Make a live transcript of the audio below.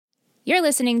You're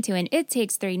listening to an It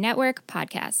Takes Three Network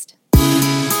podcast.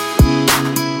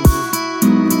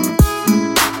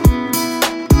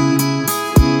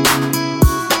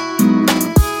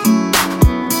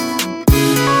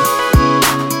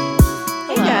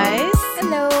 Hey guys.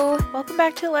 Hello. Welcome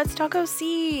back to Let's Talk OC,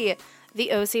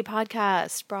 the OC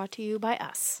podcast brought to you by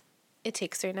us. It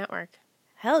Takes Three Network.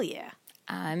 Hell yeah.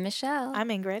 I'm Michelle. I'm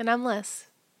Ingrid. And I'm Liz.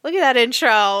 Look at that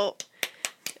intro.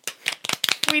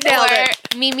 We nailed it.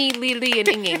 Mimi, Lily, and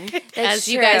Inging. That's As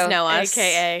you true. guys know us.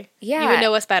 AKA. Yeah. You would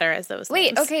know us better as those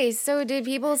Wait, names. okay, so did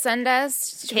people send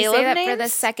us should we Caleb say that for the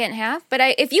names? second half? But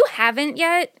if you haven't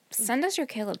yet, send us your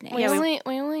Caleb name. We Yeah, only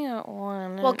got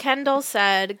one. Well, Kendall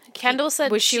said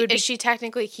was she would be is she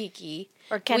technically Kiki?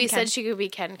 or Ken we Ken said she could be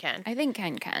Ken. I think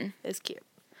Ken. is cute.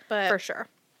 But For sure.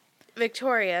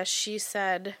 Victoria, she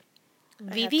said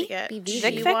Vivi? She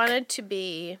Vic? wanted to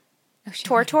be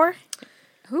Tortor?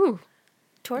 Ooh.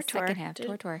 Tortor. Second half,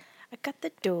 Tor. I got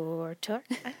the door, Tor.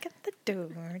 I got the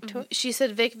door, Tor. she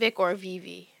said Vic or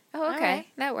Vivi. Oh, okay. Alright.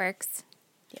 That works.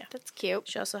 Yeah. That's cute.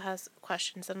 She also has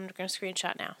questions that I'm going to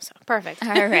screenshot now. So Perfect. All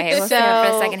right, we'll save it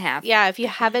for the second half. Yeah, if you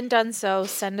haven't done so,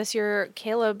 send us your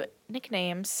Caleb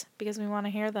nicknames because we want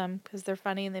to hear them because they're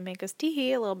funny and they make us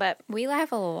tee-hee a little bit. We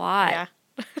laugh a lot. Yeah.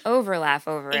 Overlaugh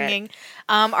over it. Inging.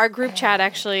 Our group chat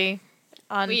actually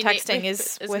on texting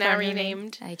is with now our new name.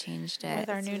 renamed. I changed With it.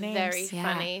 our new names. Very Yeah.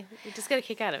 funny. We just get a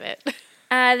kick out of it.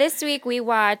 This week we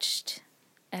watched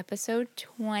episode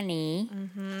 20.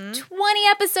 20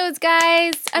 episodes,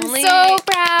 guys. I'm Only so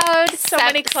proud. So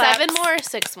many claps. 7 more or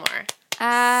 6 more?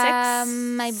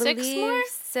 I Six believe more?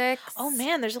 6. Oh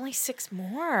man, there's only 6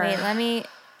 more. Wait, let me.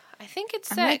 I think it's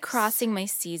 6. I'm like crossing my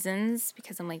seasons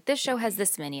because I'm like, this show has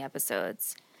this many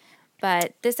episodes.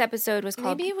 But this episode was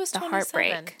called Maybe it was The 27.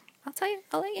 Heartbreak.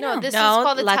 I'll let you No, know. this No, is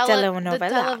called the La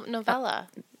telenovela. Telenovela.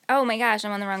 Oh my gosh,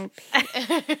 I'm on the wrong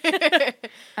page.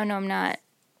 Oh no, I'm not.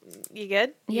 You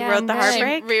good? Yeah, you wrote I'm the good.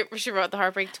 heartbreak? She wrote the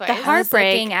heartbreak twice. The I was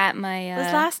Heartbreak looking at my It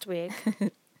was last week.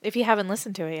 If you haven't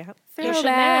listened to it yet. You should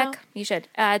now. throwback. You should.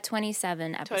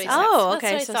 27 episodes. 26. Oh, That's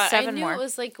okay, what I so thought. 7 I knew more. it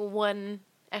was like one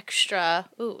extra.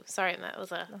 Ooh, sorry, that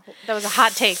was a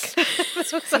hot take.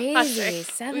 this was a hot Crazy. take.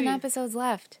 7 episodes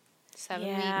left. 7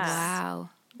 Yeah. weeks. Wow.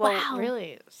 Well, Wow.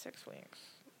 really, 6 weeks.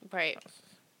 Right.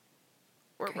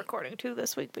 We're recording 2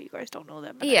 this week, but you guys don't know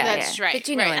that. Yeah, That's yeah. right. But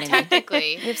you know right. what I mean.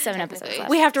 Technically. We have 7 episodes technically. left.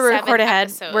 We have to 7 record ahead.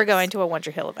 episodes. We're going to a Wonder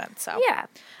Hill event, so.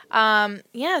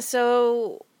 Yeah.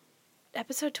 So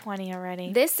episode 20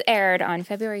 already. This aired on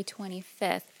February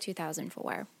 25th,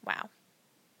 2004. Wow.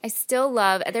 I still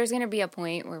love, there's going to be a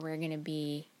point where we're going to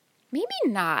be, maybe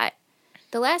not.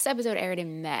 The last episode aired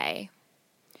in May.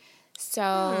 So,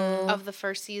 Of the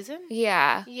first season?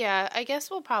 yeah, Yeah, I guess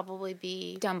we'll probably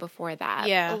be done before that.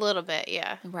 Yeah. a little bit,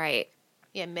 yeah. Right.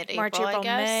 Yeah, mid-April, March, April, I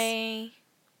guess. May.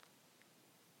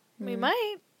 We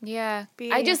might. Yeah.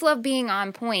 Be- I just love being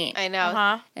on point. I know.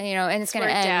 Uh-huh. And, and it's going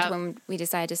to worked end out. when we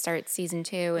decide to start season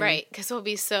 2. And, Right, because we'll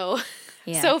be so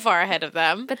Yeah. so far ahead of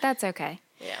them. But that's okay.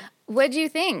 Yeah. What'd you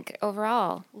think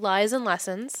overall? Lies and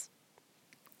lessons.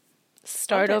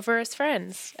 Start Okay. over as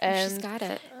friends. She's And got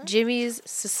it. Jimmy's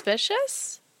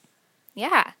suspicious?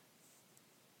 Yeah.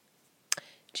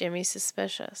 Jimmy's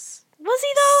suspicious. Was he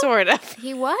though? Sort of.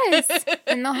 He was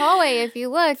in the hallway. If you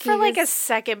look, For like a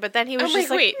second, but then he was I'm just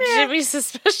like, like, wait, "Meh." Jimmy's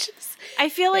suspicious? I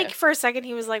feel like Yeah. for a second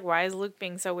he was like, "Why is Luke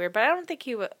being so weird?" But I don't think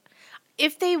he would.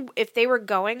 If they were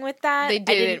going with that, They I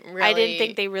didn't I really- didn't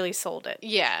think they really sold it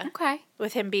Yeah. okay.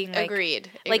 with him being like. Agreed.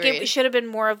 Like Agreed. it should have been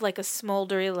more of like a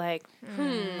smoldery like,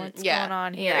 what's yeah. going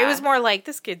on here? Yeah. It was more like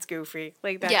this kid's goofy,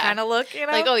 like that Yeah. kind of look, you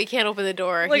know? Like, oh, he can't open the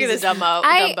door. Look at He's this. a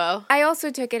Dumbo. I also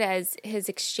took it as his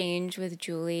exchange with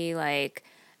Julie, like,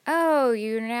 oh,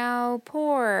 you're now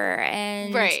poor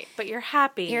and Right. but you're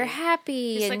happy. you're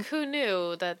happy He's and like, who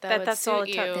knew that That would that's suit all it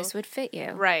you? took. this would fit you.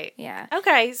 Right. Yeah.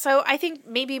 Okay, so I think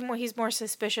maybe he's more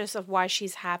suspicious of why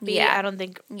she's happy. Yeah. I don't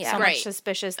think Yeah. so Right. much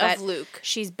suspicious Of that Luke.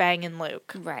 she's banging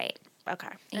Luke. Right. Okay.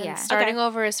 And Yeah. starting Okay.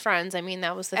 over as friends. I mean,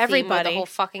 that was the theme of Everybody. the whole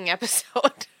fucking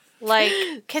episode. Like,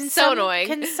 can So annoying.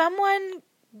 Can someone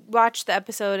watch the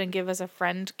episode and give us a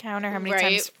friend counter? How many Right.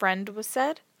 times friend was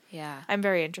said? Yeah. I'm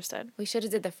very interested. We should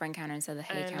have did the friend counter instead of the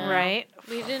hey I counter. know. Right?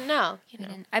 We didn't know. You We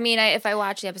know. didn't- I mean, if I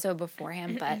watched the episode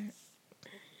beforehand, but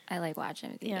I like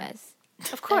watching it with you Yeah. guys.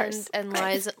 Of course. And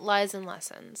lies and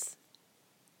lessons.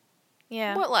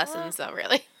 Yeah. What lessons, though,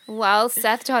 really? Well,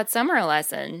 Seth taught Summer a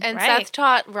lesson. And Right. Seth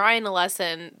taught Ryan a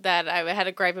lesson that I had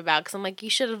a gripe about because I'm like, you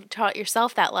should have taught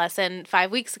yourself that lesson 5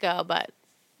 weeks ago, but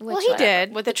Well, he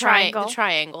did with the triangle. the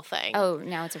triangle thing. Oh,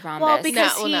 now it's a rhombus. Well,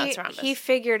 because now it's rhombus. he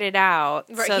figured it out.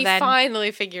 Right, so he then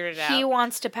finally figured it out. he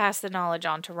wants to pass the knowledge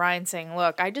on to Ryan, saying,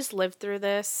 "Look, I just lived through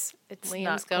this. It's Liam's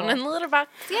not going cool. in the litter box.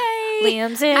 Yay!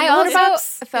 Liam's in. I the litter also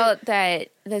box." felt that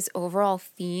this overall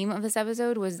theme of this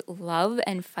episode was love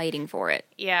and fighting for it,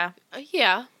 Yeah.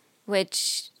 Yeah.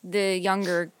 which the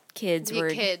younger kids were.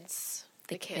 The kids.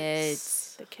 The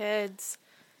kids. The kids.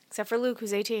 Except for Luke,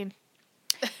 who's 18.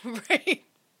 Right.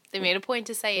 They made a point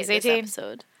to say He's it this 18.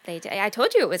 episode. I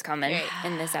told you it was coming Right.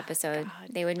 in this episode.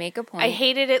 They would make a point. I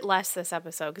hated it less this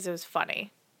episode because it was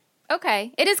funny.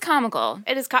 Okay, it is comical.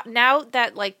 It is now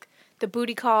that like the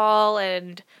booty call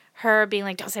and her being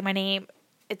like, "Don't say my name,"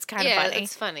 it's kind of funny.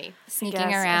 it's funny. Sneaking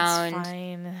Yes, around, It's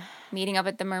fine. meeting up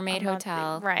at the Mermaid I'm not-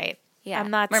 Hotel. right? Yeah,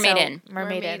 I'm not Mermaid so, Inn.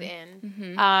 Mermaid Inn.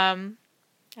 Inn.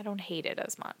 I don't hate it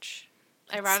as much.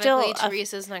 Ironically, still a-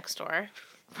 Teresa's next door.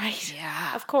 Right.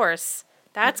 Yeah. Of course.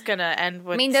 That's gonna end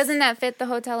with. I mean, doesn't that fit the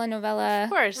Telenovela? Of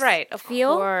course. Right. Of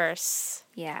feel? course.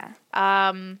 Yeah.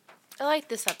 I like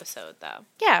this episode, though.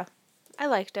 Yeah. I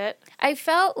liked it. I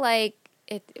felt like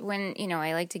it when,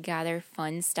 I like to gather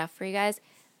fun stuff for you guys.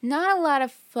 Not a lot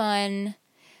of fun.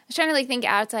 I was trying to think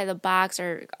outside the box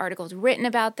or articles written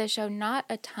about this show. Not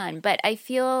a ton, but I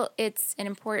feel it's an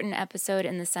important episode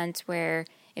in the sense where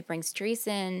it brings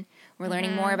Teresa in. We're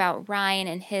learning more about Ryan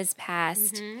and his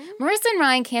past. Marissa and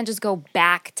Ryan can't just go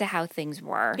back to how things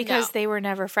were. Because they were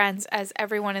never friends, as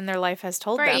everyone in their life has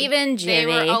told them. Even They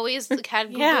Jimmy. were always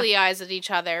had Yeah. googly eyes at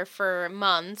each other for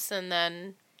months, and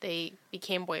then they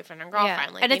became boyfriend and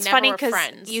girlfriend. Like, and they it's never funny were because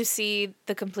friends. you see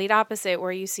the complete opposite,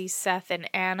 where you see Seth and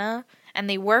Anna, and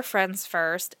they were friends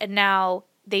first, and now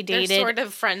they They're dated. sort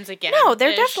of friends again. No,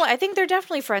 they're definitely. I think they're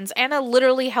definitely friends. Anna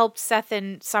literally helped Seth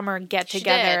and Summer get She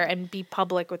together did. and be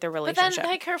public with their But relationship.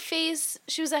 then, her face,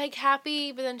 she was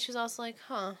happy, but then she was also like,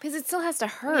 huh. Because it still has to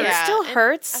hurt. Yeah. it still and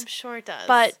hurts, I'm sure it does.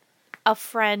 but a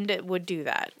friend would do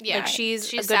that. yeah, like she's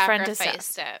she a good friend to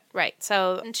sacrificed Seth. it. Right.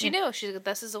 So And she knew.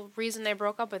 This is the reason they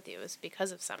broke up with you, is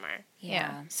because of Summer.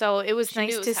 Yeah. So it was She knew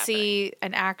nice it was to see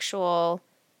an actual,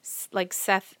 like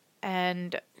Seth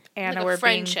and Anna Like were a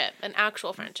friendship, an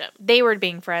actual friendship. they were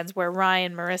being friends, where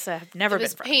Ryan and Marissa have never It been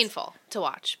was friends. painful to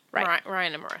watch. Right.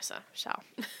 Ryan and Marissa. So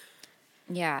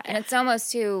Yeah, and it's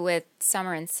almost too with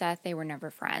Summer and Seth, they were never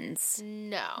friends.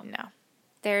 no,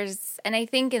 And I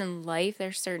think in life,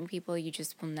 there's certain people you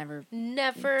just will never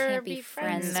never can't be be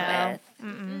friends. friends No.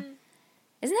 with.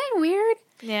 Isn't that weird?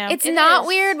 Yeah. It's It not is.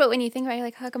 weird, but when you think about it,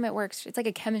 like, how come it works? It's like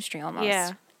a chemistry almost.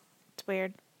 Yeah. It's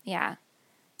weird. Yeah.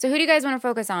 So who do you guys want to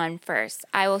focus on first?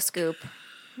 I will scoop.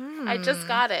 I just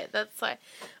got it. That's why.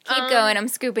 Keep going. I'm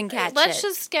scooping cat Let's shit.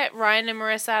 just get Ryan and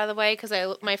Marissa out of the way, because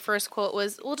my first quote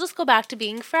was, "We'll just go back to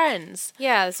being friends."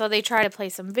 Yeah, so they try to play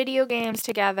some video games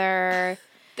together,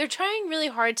 They're trying really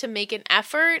hard to make an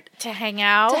effort to hang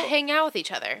out. to hang out with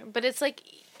each other, but it's like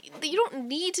you don't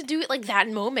need to do it like that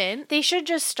moment. They should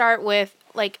just start with,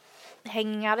 like,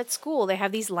 hanging out at school. They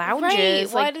have these lounges. Right?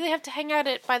 Why Like, do they have to hang out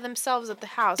by themselves at the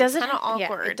house? doesn't It's kind of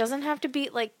awkward. it doesn't have to be,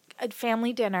 like, a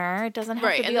family dinner. It doesn't have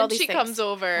Right, to be and all then these she things. comes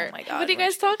over. Oh my God, What are you when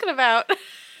guys talking about?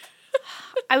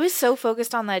 I was so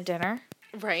focused on that dinner.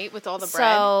 Right, with all the bread,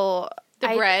 So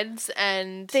the I- breads,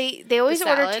 and They always the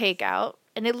order salad. takeout,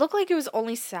 and it looked like it was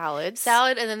only salads.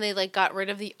 salad, and then they got rid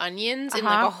of the onions in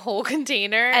Uh-huh. a whole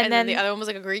container, and then the other one was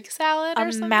a Greek salad or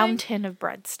a something. mountain of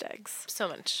breadsticks. So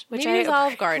much. Which Maybe it was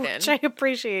Olive appre- Garden. Which I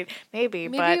appreciate. Maybe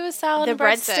Maybe it was salad the and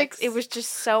breadsticks. It was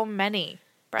just so many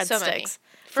breadsticks. So many.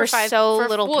 For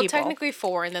little well, people. technically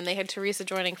 4, and then they had Teresa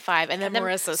joining 5, and then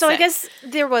Marissa. So I 6. guess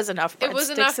there was enough breadsticks it was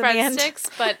enough in the end. breadsticks,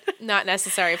 but not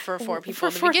necessary for 4 people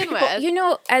For to 4 begin people.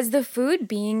 with. As the food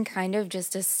being kind of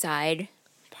just a side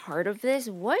part of this,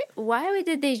 why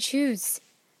did they choose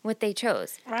what they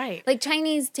chose? Right. Like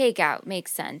Chinese takeout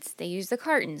makes sense. They use the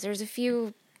cartons. There's a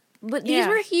few, but these Yeah.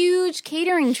 were huge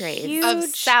catering trays Huge. Of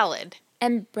salad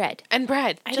and bread. and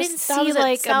bread. I Just- didn't that see was it,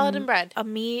 like salad and bread. a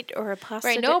meat or a pasta.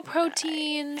 Right, no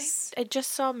proteins. I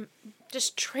just saw.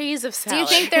 Just trays of Do salad. you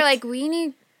think they're like, we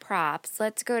need props?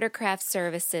 Let's go to craft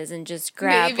services and just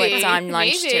grab Maybe. what's on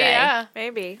lunch Maybe, today. Yeah,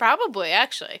 Maybe. probably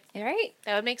actually. Right?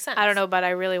 That would make sense. I don't know, but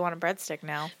I really want a breadstick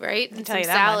now. right? And tell some you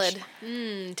that much. salad.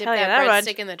 Dip Tell you that that much.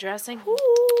 breadstick in the dressing.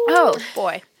 Oh,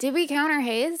 Boy. did we count our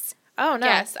haze? Oh no.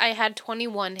 Yes, I had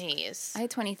 21 haze. I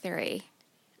had 23.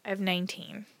 I have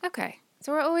 19 Okay.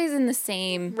 So we're always in the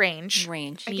same range.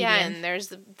 range. Again,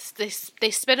 there's they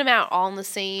spit them out all in the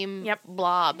same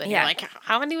blob, and Yeah. you're like,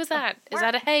 how many was that? Is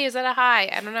that a hey? Is that a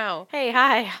hi? I don't know. Hey,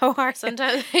 hi. How are you?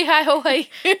 Sometimes hey, hi, oh, hey.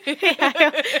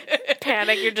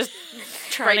 Panic. You're just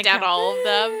trying Write to down count. all of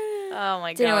them. Oh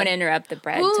my god. Didn't want to interrupt the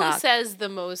bread Who talk. says the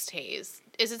most haze?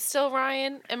 is it still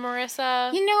Ryan and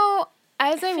Marissa? You know,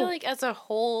 as I feel like as a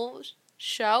whole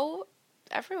show,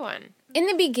 everyone. in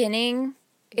the beginning,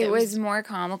 it was more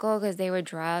comical because they would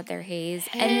draw out their haze.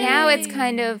 And now it's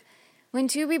kind of, when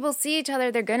two people see each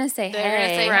other, they're going to say They're hey.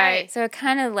 gonna say Right. So it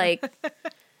kind of like,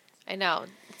 I know.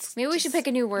 maybe we should pick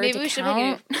a new word Maybe to we should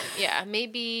count. pick yeah,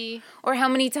 maybe. Or how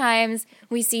many times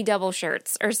we see double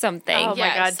shirts or something. Oh my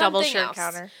Yeah, god, double something shirt else.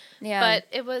 counter. Yeah. But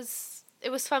it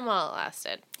was fun while it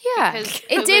lasted. yeah. because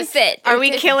It did was- fit. Are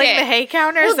we It killing fit. the hay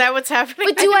counter? Is that what's happening?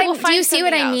 But do think I we'll do find you see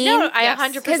what something I else. mean? No, I Yes.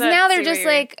 100%. Because now they're see what just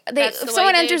you're- like, That's the if way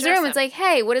someone they enters the room, address it's like,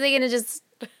 hey, what are they going to just,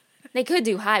 they could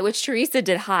do hi, which Teresa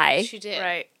did hi. She did.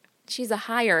 Right. She's a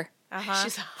higher. Uh-huh.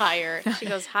 She's higher. She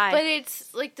goes hi. But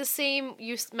it's like the same.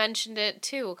 You mentioned it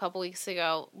too a couple weeks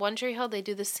ago. One Tree Hill, they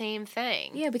do the same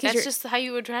thing. Yeah, because that's you're- just how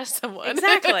you address someone.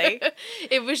 Exactly.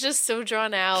 It was just so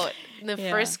drawn out. In the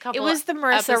Yeah. first couple. It was the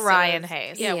Marissa episodes. Ryan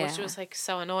haze. Yeah, Yeah. which was like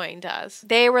so annoying to us.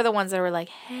 They were the ones that were like,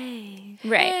 hey.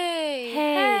 Right. Hey,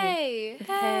 Hey. hey,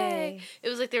 Hey. It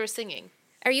was like they were singing.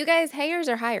 Are you guys hayers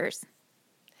or hires?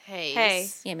 Haze. Hey.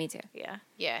 Yeah, me too. Yeah.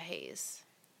 Yeah, haze.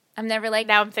 I'm never like,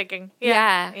 Now I'm thinking.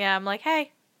 Yeah. Yeah, I'm like,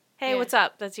 hey. Hey, Yeah. what's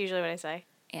up? That's usually what I say.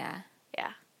 yeah.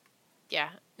 Yeah. Yeah,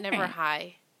 never Right.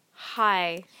 high.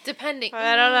 Hi. Depending.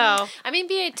 I don't know. I mean,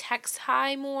 maybe I text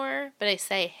hi more, but I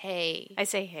say hey I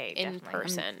say hey. in definitely.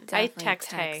 person. I Definitely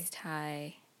text hey. text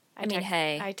hi. I I mean, text,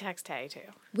 hey. I text hey too.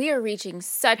 We are reaching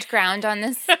such ground on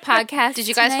this podcast. Did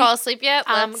you guys tonight. fall asleep yet?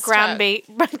 Let's talk.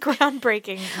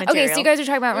 Groundbreaking material. Okay, so you guys are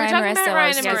talking about We were Ryan talking Marissa. about while I Ryan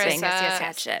was and sleeping. Marissa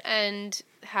That's it. and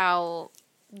how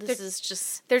this is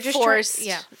just they're just forced,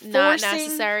 not forcing-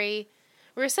 necessary.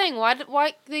 We were saying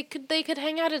why they could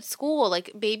hang out at school,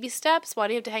 like baby steps. Why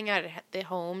do you have to hang out at the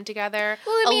home together?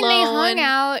 Well, I mean, they alone? hung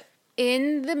out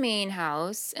in the main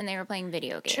house and they were playing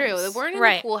video games. True, they weren't in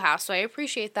Right. the pool house, so I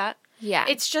appreciate that. Yeah.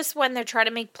 It's just when they're trying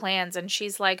to make plans and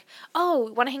she's like,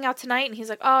 "Oh, want to hang out tonight?" And he's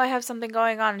like, "Oh, I have something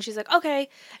going on." And she's like, "Okay."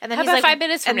 And then How he's about like, 5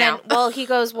 minutes from and now? then, well, he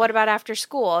goes, "What about after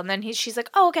school?" And then she's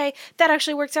like, "Oh, okay. That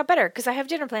actually works out better because I have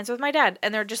dinner plans with my dad."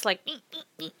 And they're just like,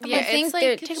 Yeah, I think it's like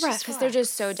they're, take a breath, because they're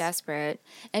just so desperate.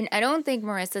 And I don't think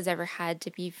Marissa's ever had to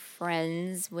be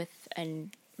friends with a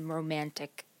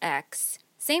romantic ex.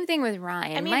 Same thing with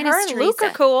Ryan. I mean, minus her and Luke are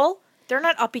Teresa, cool. They're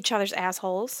not up each other's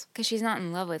assholes. because she's not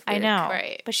in love with Luke. I know,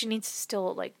 Right. But she needs to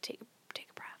still like take a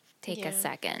breath, Take Yeah. a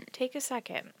second. take a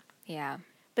second. Yeah.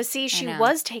 But see, she know.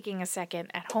 was taking a second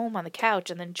at home on the couch,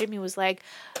 and then Jimmy was like,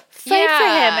 "Fight for him,"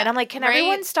 Yeah, and I'm like, "Can right?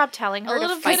 everyone stop telling her A to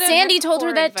little fight?" bit of Sandy told her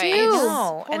poor that advice. too. I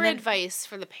know. Poor And then- advice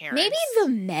for the parents. Maybe the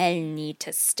men need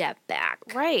to step back.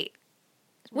 Right.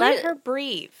 What- Let her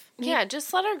breathe. Yeah,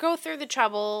 just let her go through the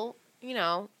trouble. You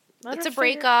know, Let it's her a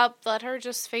breakup. Let her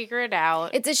just figure it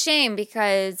out. It's a shame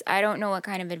because I don't know what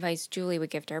kind of advice Julie would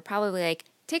give to her. Probably like,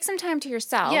 take some time to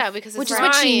yourself. Yeah, because it's which is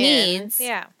what she Ryan. needs.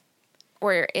 Yeah.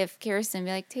 Or if Kirsten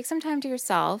be like, take some time to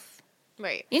yourself.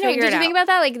 Right. You know, Figure did it you think out. about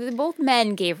that? Like, both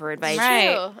men gave her advice.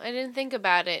 Right. True. I didn't think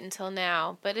about it until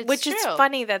now, but it's Which true. is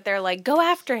funny that they're like, "Go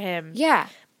after him, Yeah.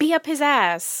 be up his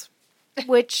ass,"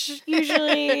 which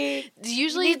usually.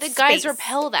 Usually the needs guys space.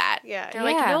 repel that. Yeah. They're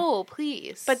like, Yeah. no,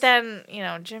 please. But then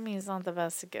Jimmy's not the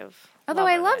best to give. Although love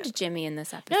I advice. loved Jimmy in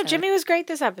this episode. No, Jimmy was great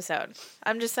this episode.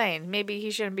 I'm just saying, maybe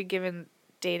he shouldn't be giving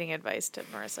dating advice to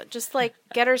Marissa. Just like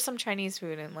get her some Chinese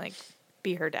food and like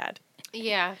be her dad.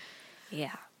 yeah.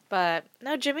 Yeah. But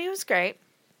no, Jimmy was great.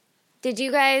 Did you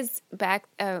guys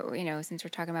since we're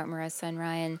talking about Marissa and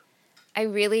Ryan, I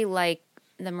really like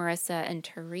the Marissa and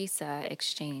Teresa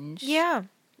exchange. Yeah.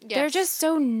 They're Yes. just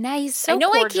so nice. So I know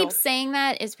cordial. I keep saying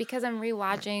that. It's because I'm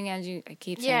rewatching, I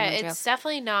keep saying Yeah, on the show. it's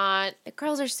definitely not. The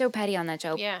girls are so petty on that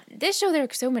show. Yeah. This show, they're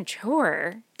so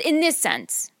mature. In this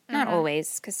sense. Not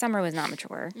always, because Summer was not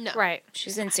mature. No. Right.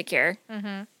 She's insecure.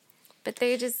 Mm-hmm. But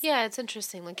they just... Yeah, it's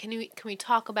interesting. Like, can we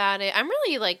talk about it? I'm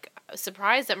really like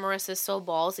surprised that Marissa's so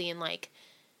ballsy and like,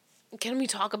 can we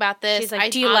talk about this? She's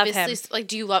like, "Do you love him?" Like,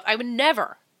 do you love? I would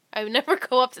never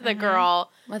go up to the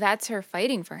girl. Well, that's her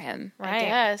fighting for him, I Right.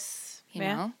 guess, you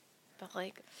Yeah. know? but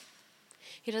like,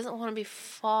 he doesn't want to be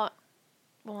fought.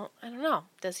 Well, I don't know.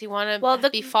 Does he want to Well,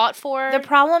 be fought for? The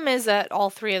problem is that all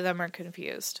three of them are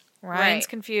confused. Ryan's Right.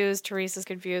 confused, Teresa's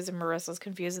confused, and Marissa's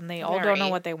confused, and they all don't Very. know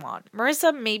what they want.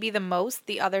 Marissa maybe the most.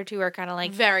 The other two are kind of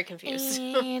like, Very confused.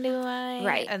 do I?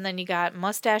 Right. And then you got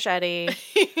Mustache Eddie,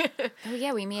 Oh,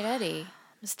 yeah, we meet Eddie.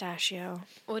 Mustachio.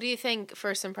 What do you think?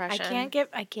 First I impression.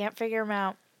 can't figure him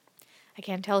out. I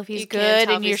can't tell if he's You can't good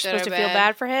tell and if you're he's good supposed or to feel bad.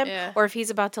 bad for him, Yeah. or if he's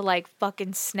about to like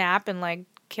fucking snap and like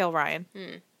kill Ryan.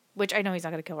 Hmm. Which I know he's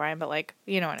not gonna kill Ryan, but like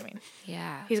you know what I mean.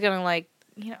 Yeah. He's gonna like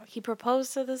he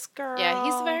proposed to this girl. Yeah,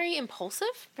 he's very impulsive.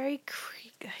 very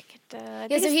creepy. Yeah,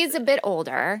 so he's a bit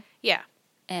older. yeah.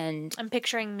 and I'm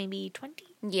picturing maybe 20.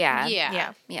 yeah,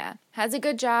 Yeah. yeah, has a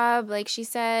good job, like she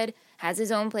said, has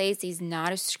his own place. He's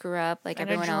not a screw up like And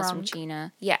a everyone else from drunk.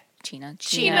 China. Yeah, China.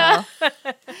 China.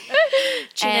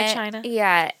 China.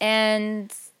 Yeah,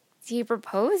 and he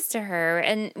proposed to her,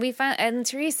 and we found, and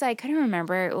Teresa, I couldn't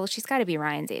remember. Well, she's got to be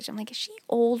Ryan's age. I'm like, is she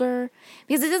older?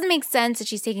 Because it doesn't make sense that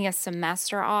she's taking a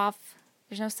semester off.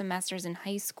 There's no semesters in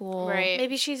high school. Right.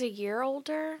 Maybe she's a year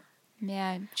older.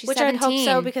 Yeah, she's Which 17. I'd hope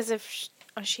so, because if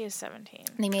she is 17.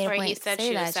 They made a Right, point he to said say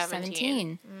she that was she's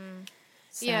 17. 17.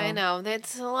 Yeah, I So- know.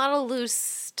 There's a lot of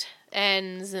loose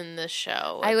ends in the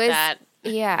show. With I was- that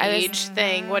Yeah, I was age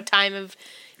thing. What time of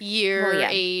year, Well, yeah.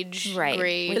 age, right.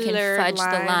 grade. We can Blurred fudge the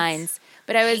lines. lines.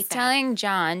 But I was Hate that. telling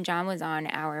John was on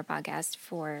our podcast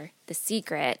for The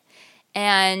Secret,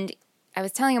 and I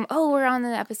was telling him, oh, we're on the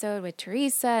episode with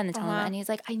Teresa and the Telenovela, and he's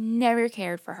like, I never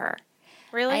cared for her.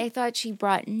 Really? I thought she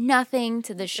brought nothing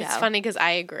to the show. It's funny because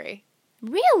I agree.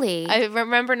 Really? I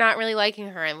remember not really liking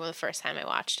her the first time I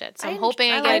watched it. So I'm I-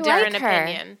 hoping I I get a like different her.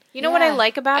 opinion. You know what I Yeah.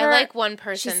 like about I her? like one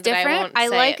person, She's but I different? won't I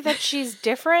say like it. that she's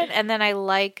different, and then I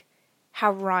like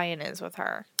how Ryan is with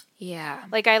her. yeah.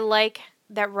 Like, I like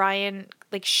that Ryan,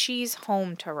 like, she's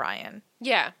home to Ryan.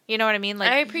 Yeah, You know what I mean?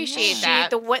 Like, I appreciate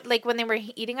that. Like when they were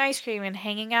eating ice cream and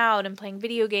hanging out and playing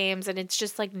video games, and it's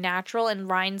just like natural, and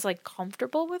Ryan's like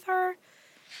comfortable with her.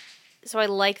 So I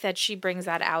like that she brings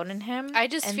that out in him. I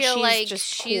just and feel she's like just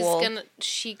she's cool.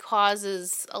 she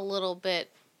causes a little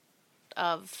bit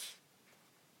of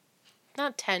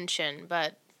not tension,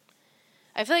 but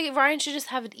I feel like Ryan should just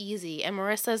have it easy, and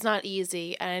Marissa's not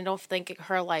easy, and I don't think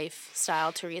her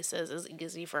lifestyle, Teresa's, is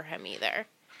easy for him either.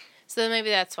 So maybe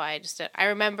that's why I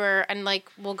remember, and like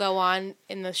we'll go on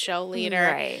in the show later,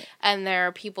 Right. and there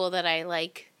are people that I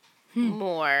like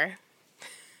more.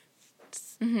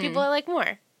 People I like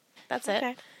more. That's it.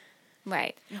 Okay.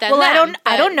 Right. Than Well, them,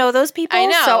 I but- don't know those people, I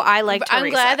know. so I like Teresa. I'm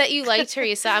glad that you like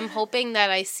Teresa. I'm hoping that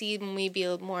I see maybe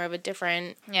more of a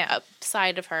different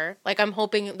side of her. Like, I'm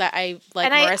hoping that I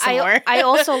like Marissa more. I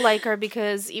also like her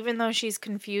because even though she's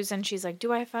confused and she's like,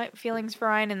 do I have feelings for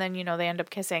Ryan? And then, they end up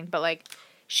kissing. But, like,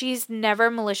 she's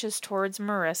never malicious towards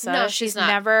Marissa. No, she's not.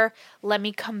 Never let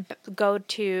me go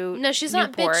to No, she's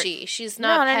Newport. not bitchy. She's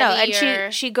not No. petty And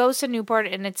or- she goes to Newport,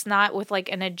 and it's not with, like,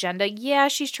 an agenda. Yeah,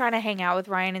 she's trying to hang out with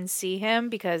Ryan and see him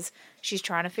because she's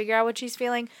trying to figure out what she's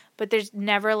feeling. But there's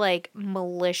never, like,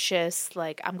 malicious,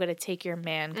 like, I'm going to take your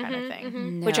man kind of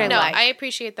thing, which I No, like. I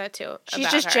appreciate that too. She's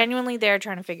about just her. genuinely there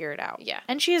trying to figure it out. Yeah.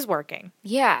 And she is working.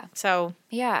 Yeah. So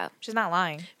Yeah. she's not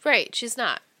lying. Right, she's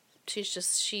not.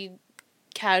 She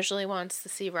casually wants to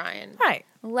see Ryan. Right.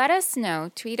 Let us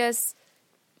know. Tweet us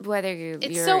whether you're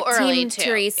so early, Team too.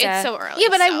 Teresa. It's so early, Yeah,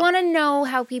 but I so. want to know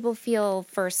how people feel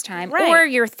first time Right. or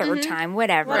your third time,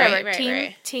 whatever. Whatever. Right,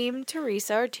 right. Team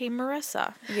Teresa or Team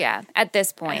Marissa. Yeah, at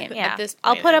this point. Yeah. this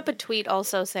I'll point, put I up a tweet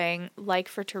also saying like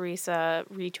for Teresa,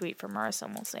 retweet for Marissa,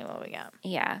 and we'll see what we get.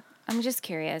 Yeah. I'm just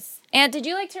curious. And did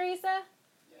you like Teresa?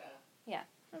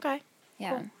 Okay. Yeah.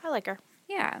 Cool. I like her.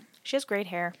 Yeah. She has great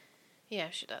hair. Yeah,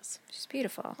 she does. She's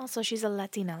beautiful. Also, she's a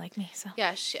Latina like me, so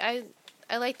Yeah,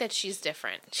 I like that she's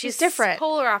different. She's different.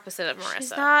 Polar opposite of Marissa.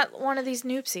 she's not one of these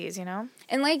noopsies,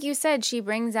 And like you said, she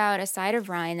brings out a side of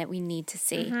Ryan that we need to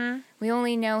see. We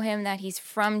only know him that he's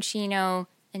from Chino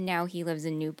and now he lives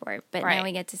in Newport. But Right. now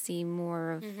we get to see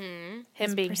more of Him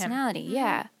his being him. personality.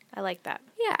 Yeah. I like that.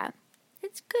 Yeah.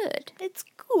 It's good. It's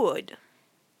good.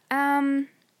 Um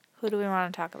Who do we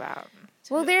want to talk about?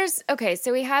 Well,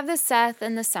 so we have the Seth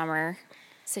and the Summer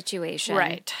situation.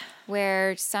 Right.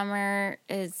 Where Summer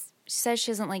she says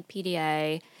she doesn't like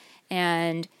PDA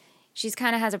and she's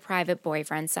kind of has a private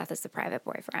boyfriend. Seth is the private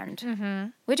boyfriend. Mm-hmm.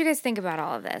 What do you guys think about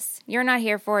all of this? You're not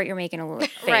here for it. You're making a little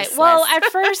face. Right. Well, list. at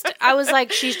first I was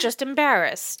like, she's just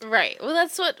embarrassed. Right. Well,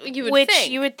 that's what you would Which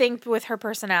think. you would think with her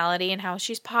personality and how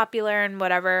she's popular and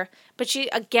whatever. But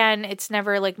it's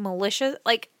never like malicious.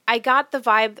 Like, I got the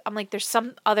vibe. I'm like, there's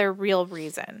some other real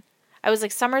reason. I was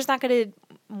like, Summer's not going to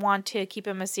want to keep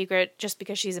him a secret just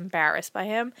because she's embarrassed by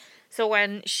him. So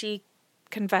when she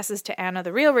confesses to Anna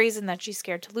the real reason that she's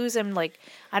scared to lose him, like,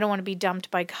 I don't want to be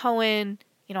dumped by Cohen.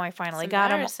 I finally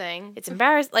got him. Embarrassing. It's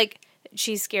embarrassed. Like,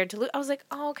 she's scared to lose. I was like,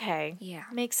 oh, okay. Yeah.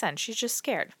 Makes sense. She's just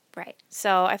scared. Right.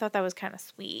 So I thought that was kind of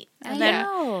sweet. I then,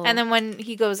 know. And then when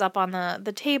he goes up on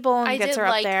the table and I gets did her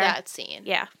up like there. that scene.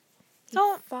 Yeah. He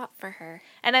So, fought for her.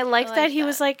 and I liked I that like he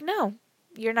was that. like, no,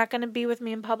 you're not going to be with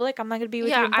me in public. I'm not going to be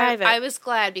with you in private. I was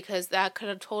glad because that could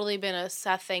have totally been a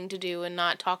Seth thing to do and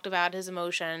not talked about his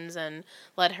emotions and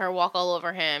let her walk all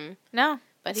over him. no.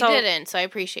 But So- he didn't, so I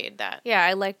appreciate that. Yeah,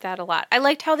 I liked that a lot. I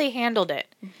liked how they handled it.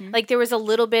 Like, there was a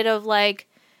little bit of like,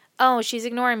 oh, she's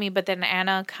ignoring me, but then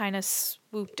Anna kind of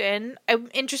swooped in. I'm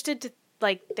interested to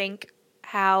like think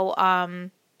how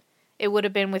it would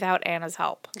have been without Anna's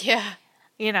help. Yeah.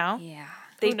 You know, Yeah.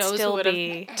 they'd knows who still would've-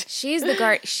 be. She's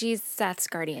she's Seth's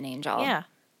guardian angel. Yeah,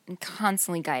 And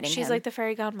constantly guiding him. she's like the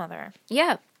fairy godmother,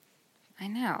 Yeah. I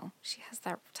know. She has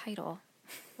that title.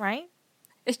 right?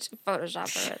 It's just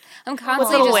Photoshop her. I'm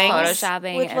constantly little just wings.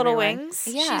 photoshopping With little everyone. wings.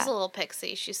 Yeah. She's a little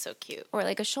pixie. She's so cute. Or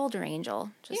like a shoulder angel.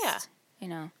 Just, Yeah. You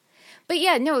know. But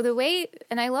yeah, no, the way,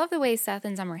 and I love the way Seth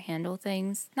and Summer handle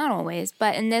things. Not always,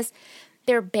 but in this,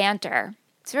 their banter.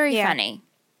 It's very funny.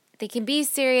 They can be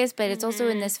serious, but it's also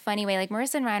in this funny way. Like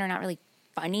Marissa and Ryan are not really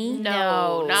funny.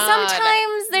 No.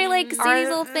 Sometimes they're like say these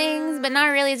little things, but not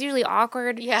really. It's usually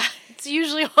awkward. Yeah. It's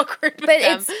usually awkward with But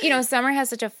them. it's, Summer has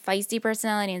such a feisty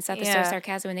personality and Seth is so Yeah.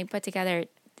 sarcastic. When they put together,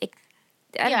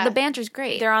 Yeah. the banter's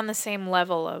great. They're on the same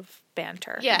level of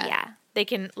banter. Yeah. Yeah. They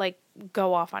can like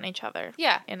go off on each other.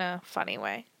 Yeah. In a funny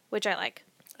way, which I like.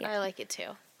 I like it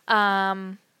too.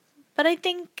 But I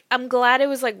think I'm glad it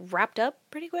was like wrapped up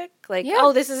pretty quick. Like, Yeah.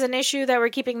 oh, this is an issue that we're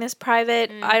keeping this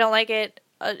private. I don't like it.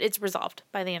 It's resolved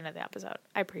by the end of the episode.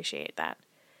 I appreciate that.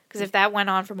 Because if that went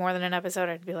on for more than an episode,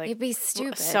 I'd be like, It'd be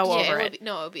stupid. so over it it. would be,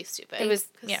 no, it would be stupid. It was-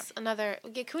 'Cause yeah. Another.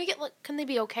 Okay, can they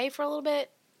be okay for a little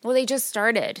bit? Well, they just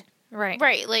started. Right.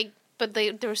 Right. Like, but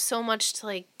there was so much to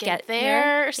like Get get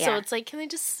there. here? So Yeah. it's like, can they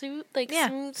just smooth Yeah.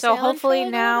 smooth So sailing for, hopefully like,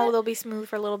 a now little they'll be smooth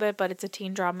for a little bit, but it's a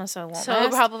teen drama, so it won't bit? So it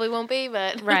last. probably won't be,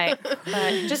 but Right. But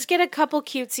just get a couple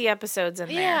cutesy episodes in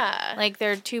there. Yeah. Like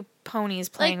they're two ponies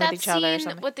playing like with that each other or scene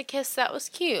something. with the kiss, that was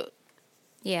cute.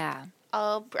 Yeah.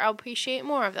 I'll appreciate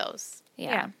more of those.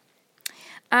 Yeah.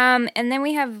 And then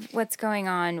we have what's going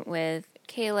on with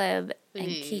Caleb and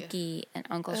Ugh. Kiki and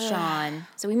Uncle Sean.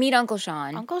 So we meet Uncle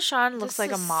Sean. Uncle Sean looks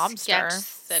like a mobster. Sketch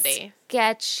city.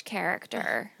 Sketch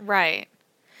character. Right.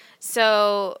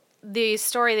 So the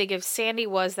story they give Sandy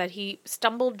was that he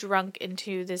stumbled drunk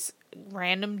into this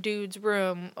random dude's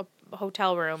room, a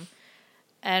hotel room,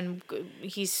 and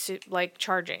he's like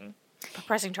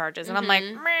pressing charges. And I'm like,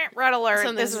 meh, red alert,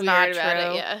 Something's this is weird not true. about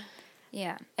it. Yeah.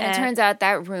 Yeah. And it turns out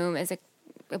that room is a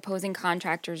opposing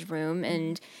contractor's room.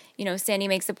 And, Sandy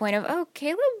makes the point of, oh,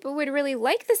 Caleb would really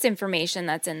like this information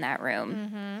that's in that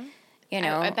room.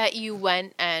 I bet you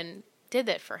went and did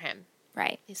it for him.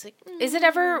 Right. He's like,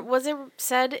 Was it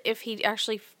said if he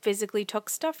actually physically took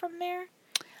stuff from there?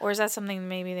 Or is that something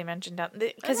maybe they mentioned?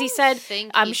 Because he don't said,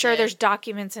 think I'm he sure did. there's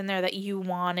documents in there that you I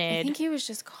wanted. think he was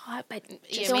just caught, but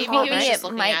Yeah, don't maybe hold he was me, just it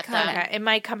looking might at come. them. Okay, it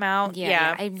might come out.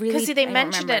 Yeah, I really- Because they I don't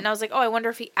mentioned it, remember. and I was like, oh, I wonder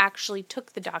if he actually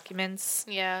took the documents,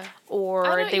 yeah.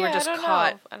 or they were just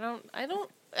caught.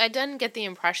 I didn't get the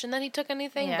impression that he took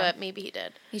anything, Yeah. but maybe he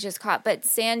did. He's just caught. But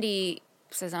Sandy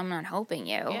says, I'm not helping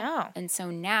you. Yeah. And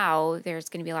so now there's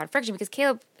going to be a lot of friction because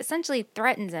Caleb essentially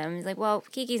threatens him. He's like, well,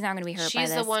 Kiki's not going to be hurt by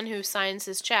She's this. the one who signs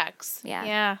his checks. Yeah.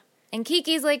 Yeah. And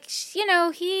Kiki's like,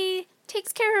 he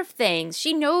takes care of things.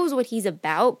 She knows what he's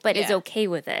about, but is Yeah. okay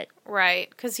with it. Right.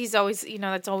 Because he's always,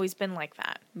 that's always been like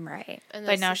that. Right. And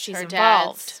But this now is she's her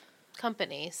involved. dad's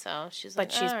company, so she's But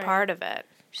like, she's "All right." part of it.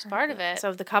 She's part of it. So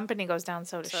if the company goes down,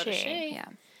 so does So she. does she. Yeah.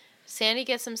 Sandy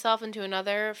gets himself into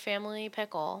another family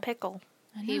pickle. Pickle.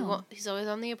 I know. He's always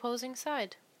on the opposing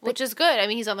side, which is good. I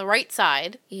mean, he's on the right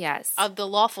side Yes. of the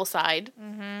lawful side,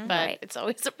 but Right. it's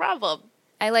always a problem.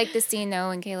 I like the scene, though,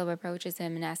 when Caleb approaches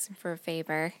him and asks him for a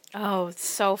favor. Oh, it's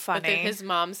so With funny. his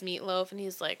mom's meatloaf, and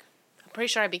he's like, "I'm pretty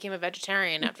sure I became a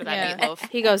vegetarian after that Yeah. meatloaf."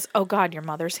 He goes, oh, God, your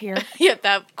mother's here. Yeah,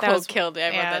 that quote was- killed me. I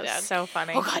wrote yeah, that it's down. so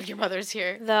funny. Oh God, your mother's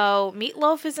here. Though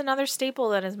meatloaf is another staple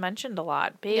that is mentioned a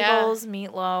lot. Bagels, Yeah.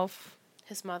 meatloaf.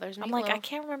 His mother's meatloaf. I'm like, I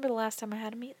can't remember the last time I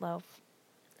had a meatloaf.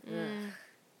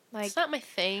 Like, It's not my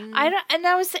thing. I don't, and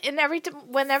I was, and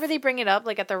whenever they bring it up,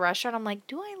 like at the restaurant, I'm like,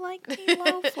 do I like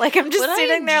meatloaf? Like, I'm just Would I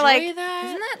sitting there, enjoy like, that?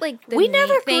 Isn't that like the We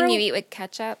never meat thing grew- you eat with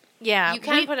ketchup? yeah, You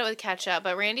can put it with ketchup,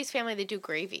 but Randy's family they do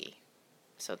gravy,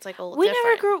 so it's like a little we different.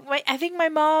 never grew. I think my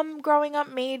mom growing up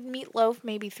made meatloaf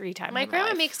maybe 3 times. My in grandma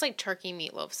life. makes like turkey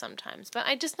meatloaf sometimes, but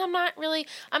I'm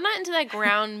not into that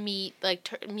ground meat like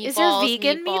meatballs. Is there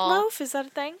vegan meatball. meatloaf? Is that a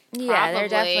thing? Yeah, there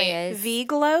Probably. definitely is.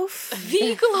 Veagloaf.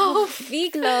 Veagloaf.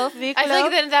 Veagloaf. I feel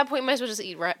like then at that point you might as well just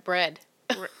eat bread.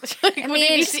 I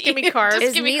mean, just give me carbs.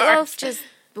 Is give me meatloaf carbs. just,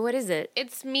 what is it?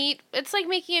 It's meat. It's like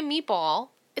making a meatball.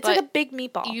 It's but like a big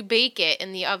meatball. You bake it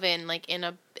in the oven, like in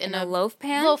a loaf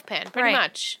pan? Loaf pan, pretty Right.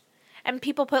 much. and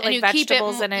people put And like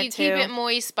vegetables in it you too. keep it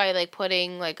moist by like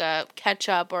putting like a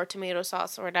ketchup or tomato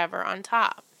sauce or whatever on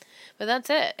top. But that's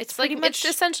it. It's like pretty it's much-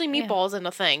 essentially meatballs in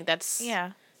a thing that's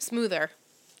yeah. smoother.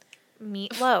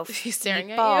 Meatloaf. He's staring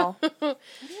Meatball. at you.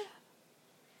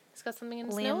 He's got something in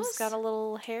his Liam's nose. got a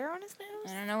little hair on his I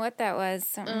nose. don't know what that was.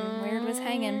 Something weird was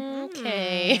hanging.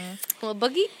 Okay. Little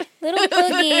boogie. Little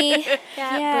boogie.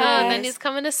 Yeah. And then he's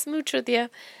coming to smooch with you.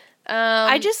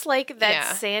 I just like that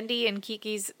yeah. Sandy and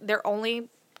Kiki's, their only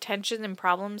tension and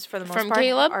problems for the most From part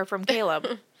Caleb? are from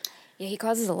Caleb. Yeah, he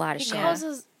causes a lot of He shit.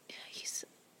 causes.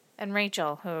 And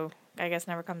Rachel, who I guess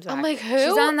never comes back. I'm like, who?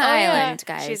 She's on the Oh, yeah. island,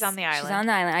 guys. She's on the She's island. on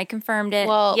the island. I confirmed it.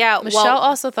 Well, Yeah, Michelle well,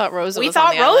 also thought Rosa we was thought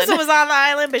on the Rosa island. was on the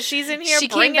island, but she's in here. She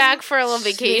came bringing- back for a little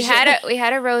we vacation.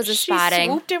 had a Rosa She spotting.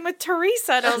 swooped in with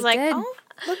Teresa, and I was She like, did. oh,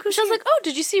 look who Michelle's she like, oh,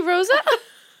 did you see Rosa?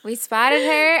 We spotted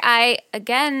her.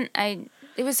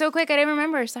 It was so quick I didn't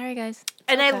remember. Sorry, guys.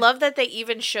 And I Okay. love that they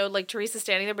even showed like Teresa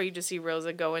standing there, but you just see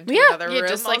Rosa go into Yeah. another room.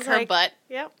 just I like was her butt.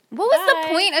 Yep. What was Bye.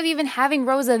 the point of even having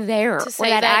Rosa there To or say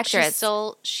that that actress?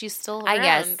 she's still around. I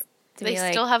guess. To They be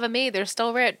like, still have a maid. They're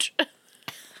still rich.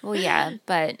 well, yeah,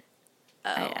 but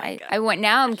Oh I went.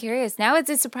 Now I'm curious. Now it's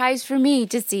a surprise for me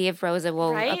to see if Rosa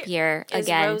will Right? appear Is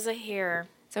again. Rosa here?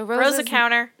 So Rosa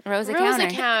counter. Rosa Rosa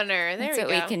counter. counter. There That's we what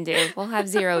go. we can do. We'll have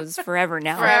zeros forever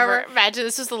now. Forever. Imagine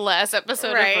this was the last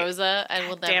episode Right. of Rosa, and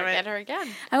we'll Damn never it. get her again.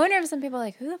 I wonder if some people are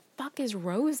like, who the fuck is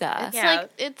Rosa?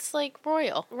 It's like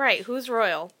royal. Right. Who's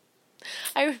royal?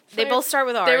 They I- both start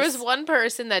with R's. There was one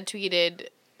person that tweeted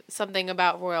something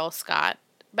about Royal Scott,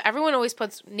 but everyone always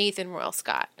puts Nathan Royal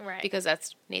Scott, Right. Because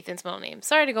that's Nathan's middle name.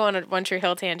 Sorry to go on a One Tree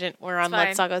Hill tangent. We're on fine.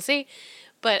 Let's Talk OC,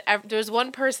 but there's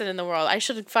one person in the world. I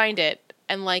should find it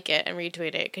and like it and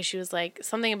retweet it because she was like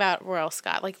something about Royal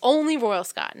Scott, like only Royal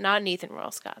Scott, not Nathan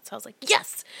Royal Scott. So I was like,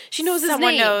 yes, she knows his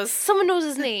Someone name. knows. Someone knows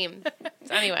his name.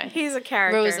 So anyway, He's a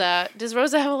character. Rosa. Does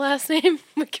Rosa have a last name?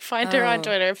 We can find her on Oh.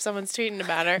 Twitter if someone's tweeting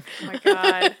about her. Oh my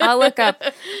god. I'll look up.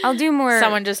 I'll do more.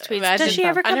 Someone just tweets. Imagine Does she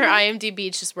ever on come her back? IMDb?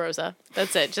 It's just Rosa.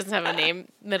 That's it. She doesn't have a name,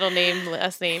 middle name,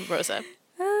 last name. Rosa.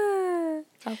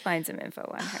 I'll find some info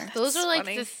on her. Those are like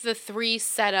funny. the three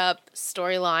setup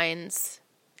storylines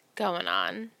going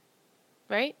on,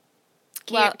 right?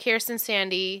 Well- Kirsten,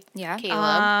 Sandy, Yeah.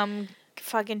 Caleb.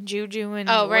 Fucking Juju and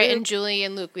Oh, right, Luke. and Julie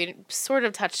and Luke. We sort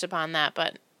of touched upon that,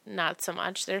 but not so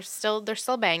much. They're still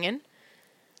banging.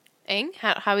 Ing,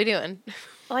 how we doing?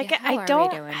 Like Yeah, how I are we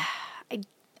don't. doing?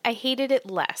 I hated it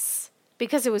less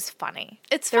because it was funny.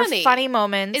 It's There's funny. funny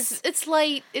moments. It's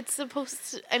light. It's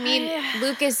supposed to. I mean,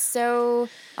 Luke is so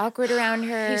awkward around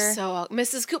her. he's so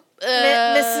Mrs. Coop.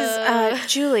 Mrs.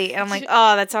 Julie, and I'm like,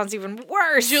 oh, that sounds even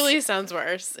worse. Julie sounds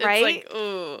worse. It's Right? like,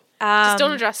 ooh. Just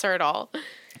don't address her at all.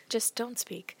 Just don't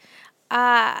speak.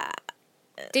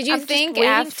 Did you I'm think just waiting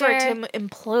after for it to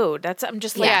implode? I'm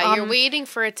just like, Yeah, you're waiting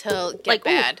for it to get like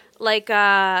bad. ooh, like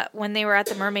when they were at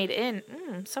the Mermaid Inn.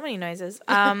 So many noises.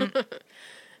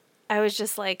 I was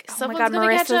just like, oh Someone's my god,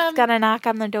 gonna catch Marissa's 'em. gonna knock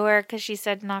on the door because she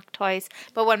said knock twice.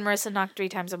 But when Marissa knocked 3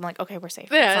 times, I'm like, okay, we're safe.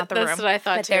 It's Yeah, not the that's room. what I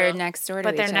thought but too. they're next door to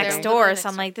But they're each next other? door, Next so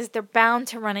I'm door. like, they're bound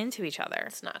to run into each other.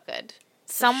 It's not good.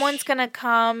 Someone's gonna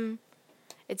come.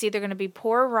 It's either gonna be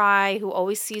poor Rye, who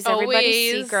always sees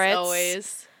everybody's secrets,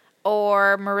 Always.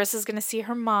 or Marissa's gonna see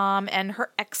her mom and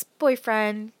her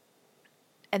ex-boyfriend,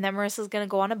 and then Marissa's gonna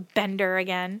go on a bender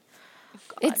again.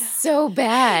 It's so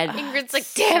bad. Ingrid's like,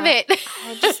 damn it.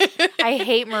 I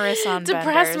hate Marissa on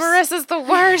Depressed benders. Marissa's the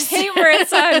worst.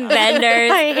 Marissa on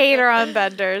benders. I hate her on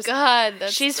benders. God,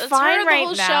 She's that's fine her, right the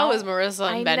whole now. show is Marissa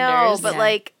on I benders. know, but Yeah.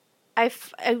 like,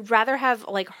 I'd rather have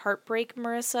like heartbreak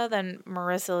Marissa than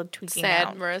Marissa tweaking Sad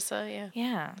out. Marissa, yeah.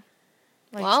 Yeah.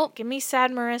 Like, Well, give me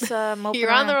sad Marissa. Moping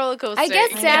You're on the around. roller coaster. I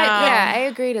guess I sad. know. Yeah, I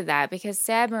agree to that because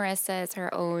sad Marissa is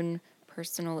her own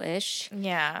personal ish,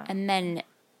 Yeah. and then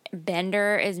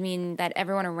Bender is mean that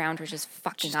everyone around her is just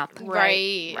fucking up,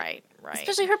 Right. Right.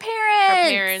 especially her Her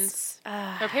parents.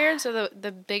 parents. Her parents are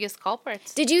the biggest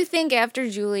culprits. Did you think after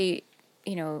Julie,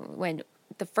 when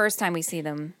the first time we see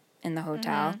them in the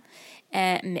hotel,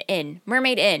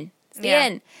 Mermaid Inn, it's the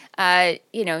Yeah.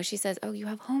 inn, she says, "Oh, you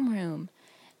have homeroom,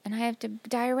 and I have to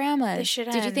dioramas." This should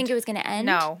Did you end. think it was going to end?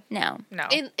 No. no. No.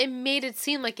 It made it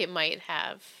seem like it might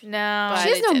have. No. But- She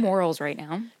has it no didn't. morals right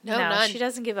now. No, no, none. she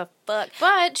doesn't give a fuck.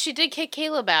 But she did kick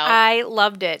Caleb out. I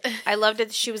loved it. I loved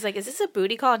it. She was like, "Is this a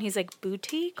booty call?" And he's like,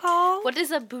 "Booty call." What is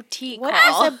a boutique What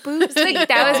call? is a booty?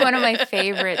 That was one of my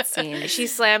favorite scenes. She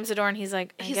slams the door and he's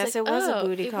like, "I He's guess like, it was "Oh, a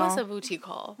booty call." It was a boutique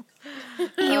call.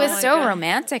 He was my so God.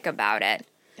 romantic about it.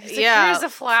 He's Yeah. like, here's the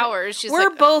flowers. She's We're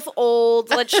like, both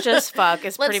old. Let's just fuck.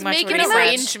 Is let's pretty much make what an he said.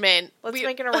 arrangement. Let's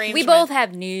make an arrangement. We both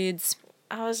have nudes.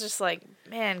 I was just like,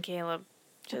 man, Caleb,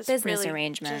 Just business really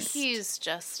arrangement. He's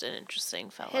just an interesting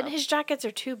fellow. And his jackets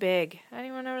are too big. I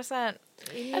didn't even notice that.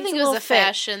 I think it was a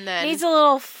fashion then. He needs a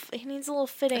little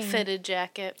fitting. A fitted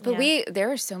jacket. But there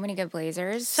were so many good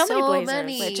blazers. So many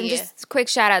blazers. Which, and just quick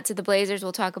shout out to the blazers.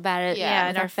 We'll talk about it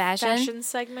in our fashion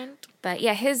segment. But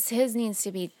yeah, his needs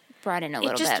to be brought in a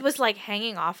little bit. It just was like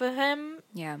hanging off of him.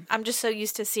 Yeah. I'm just so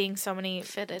used to seeing so many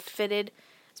fitted.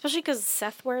 Especially because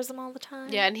Seth wears them all the time.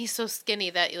 Yeah, and he's so skinny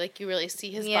that you really see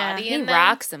his body in them. He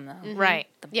rocks them, though. Mm-hmm. Right.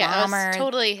 The bomber. It's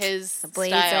totally his the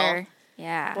blazer. style.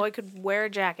 Yeah. The boy could wear a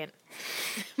jacket.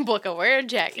 Boy could wear a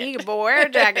jacket. He could wear a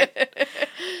jacket.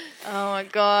 Oh, my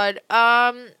God.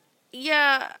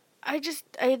 Yeah,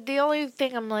 the only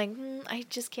thing I'm like, I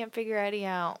just can't figure Eddie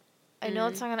out. I know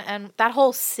it's not going to end. That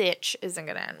whole sitch isn't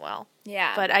going to end well.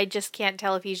 Yeah. But I just can't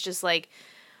tell if he's just like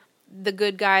the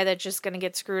good guy that's just going to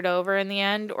get screwed over in the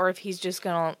end, or if he's just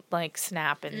going to like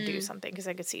snap and do something, because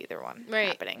I could see either one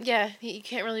happening. Yeah, you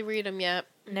can't really read him yet.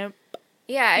 Nope.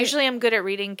 Yeah. Usually I'm good at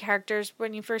reading characters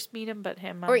when you first meet him, but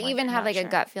him, or even have like a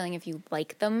gut feeling if you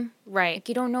like them. Right. Like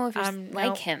you don't know if you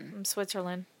like him. I'm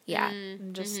Switzerland. Yeah.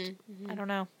 I'm just, I don't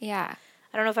know. Yeah.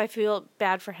 I don't know if I feel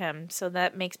bad for him, so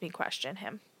that makes me question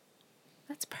him.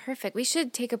 That's perfect. We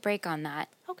should take a break on that.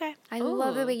 Okay. I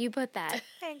love the way you put that.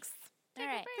 Thanks. All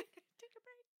right.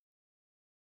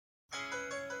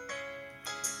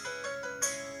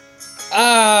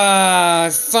 I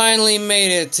finally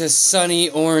made it to sunny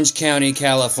Orange County,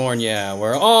 California,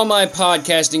 where all my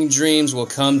podcasting dreams will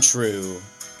come true.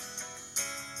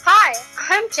 Hi,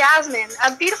 I'm Jasmine,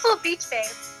 a beautiful beach babe.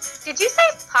 Did you say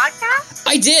podcast?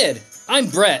 I did! I'm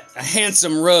Brett, a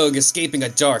handsome rogue escaping a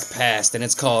dark past, and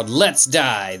it's called Let's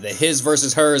Die, the His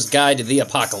vs. Hers Guide to the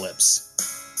Apocalypse.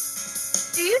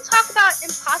 Do you talk about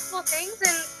impossible things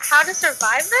and how to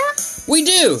survive them? We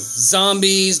do!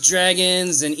 Zombies,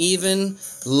 dragons, and even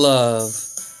love.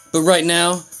 But right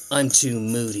now, I'm too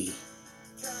moody.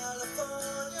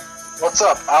 What's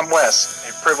up? I'm Wes,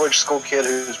 a privileged school kid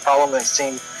whose problem may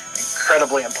seem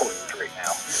incredibly important right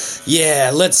now.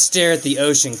 Yeah, let's stare at the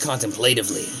ocean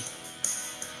contemplatively.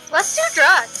 Let's do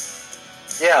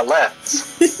drugs. Yeah, let's.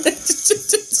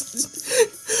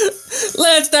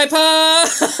 Let's Die Pod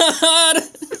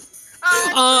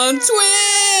on Twitter.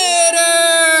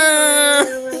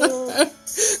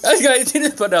 I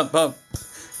didn't put up.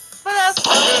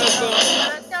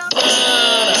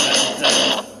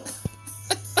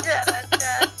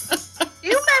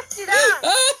 You messed it up.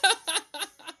 I'm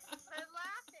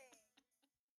laughing.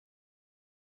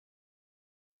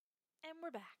 And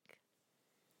we're back.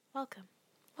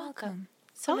 Welcome.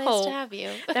 So nice to have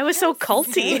you. That was so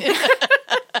culty.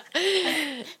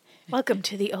 Welcome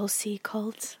to the OC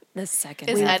cult. The second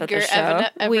Is half Edgar of the show.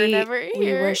 never We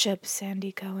here? worship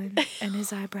Sandy Cohen and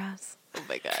his eyebrows. Oh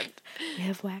my God. We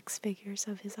have wax figures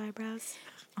of his eyebrows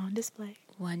on display.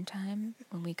 One time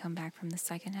when we come back from the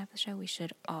second half of the show, we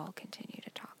should all continue to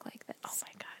talk like this. Oh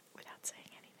my God, without saying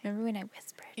anything. Remember when I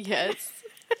whispered? Yes.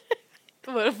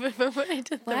 What when I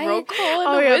did the Why? roll call?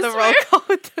 Oh yeah, the roll call.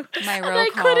 My And roll I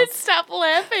calls. couldn't stop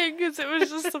laughing because it was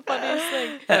just the funniest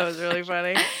thing. That was really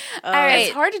funny. All right.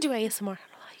 It's hard to do ASMR. I don't know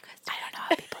how you guys do I don't know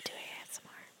how people do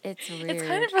ASMR. It's weird. It's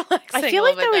kind of relaxing. I feel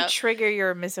like a that little would bit, trigger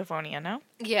your misophonia, no?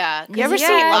 though. Yeah. You ever see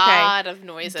see- a okay. lot of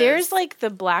noises? There's like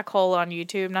the black hole on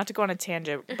YouTube, not to go on a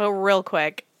tangent, but real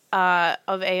quick,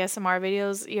 of ASMR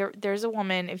videos. There's a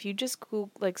woman, if you just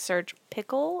search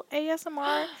pickle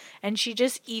ASMR, and she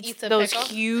just eats a those pickle?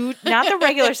 huge, not the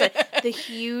regular size, the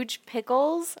huge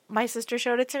pickles. My sister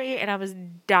showed it to me, and I was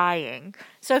dying.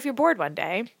 So if you're bored one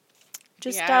day,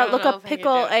 just Yeah, I don't look know up if I could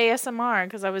pickle do it. ASMR,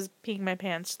 because I was peeing my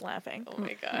pants laughing. Oh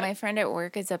my God. My friend at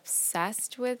work is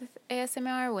obsessed with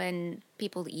ASMR when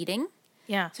people eating.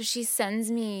 Yeah. So she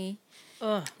sends me,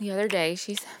 Ugh. the other day,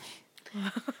 she sent me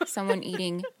someone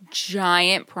eating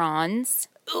giant prawns.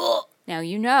 Now,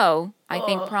 you know, I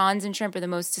think prawns and shrimp are the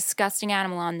most disgusting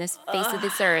animal on this face of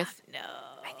this earth. No.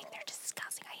 I think they're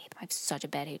disgusting. I hate them. I have such a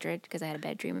bad hatred because I had a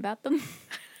bad dream about them.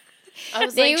 I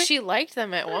was They like, were- she liked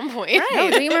them at one point. No,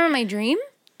 do you remember my dream?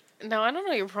 No, I don't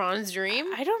know your prawns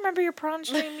dream. I don't remember your prawn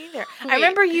stream either. I Wait.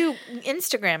 remember you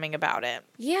Instagramming about it.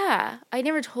 Yeah. I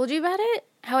never told you about it?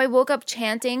 How I woke up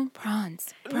chanting,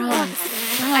 prawns, prawns,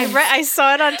 prawns. I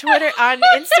saw it on Twitter, on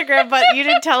Instagram, but you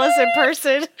didn't tell us in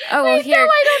person. Oh, well, here,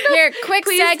 I don't know. here, quick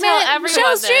Please segment. tell everyone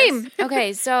Michelle's this. dream.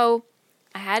 Okay, so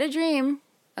I had a dream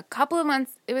a couple of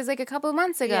months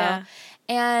ago. Yeah.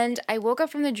 And I woke up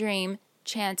from the dream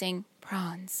chanting,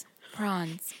 prawns,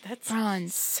 prawns, That's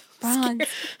prawns, prawns,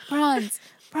 prawns,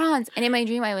 prawns. And in my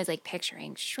dream, I was like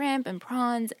picturing shrimp and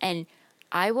prawns. And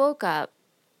I woke up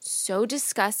so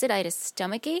disgusted. I had a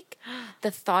stomach ache.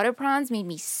 The thought of prawns made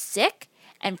me sick.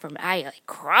 And I like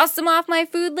cross them off my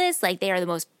food list like they are the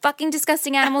most fucking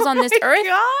disgusting animals on this earth.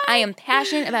 God. I am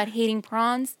passionate about hating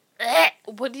prawns.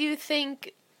 What do you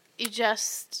think? You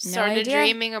just No started idea.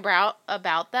 dreaming about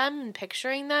them and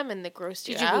picturing them, and it grossed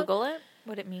you Did you out? Google it?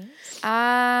 What it means?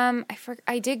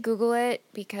 I did Google it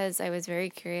because I was very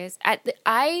curious.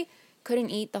 I couldn't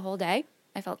eat the whole day.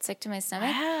 I felt sick to my stomach.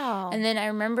 Wow. And then I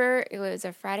remember it was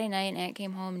a Friday night and Aunt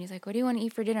came home and he's like, what do you want to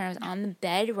eat for dinner? I was on the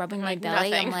bed rubbing my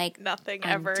belly. nothing. I'm like, Nothing I'm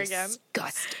ever again.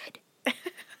 disgusted.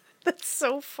 That's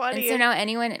so funny. And so now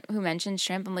anyone who mentions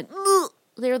shrimp, I'm like, ugh,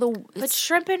 they're the. But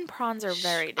shrimp and prawns are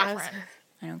very different.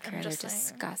 I don't care. They're just saying.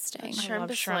 disgusting. Shrimp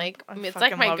love is shrimp. like I it's fucking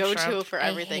like my love go-to shrimp. for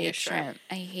everything. I hate Is shrimp.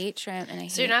 I hate shrimp and I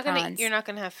So hate prawns. you're not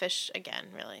gonna have fish again,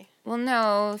 really. Well,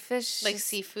 no, fish. Like just-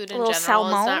 seafood in little general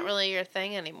is salmon? not really your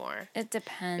thing anymore. It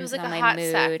depends It was like on a my hot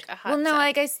mood. sec, a hot Well, no,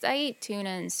 sec. like I eat tuna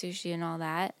and sushi and all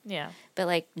that, Yeah. but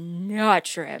like not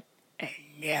shrimp. And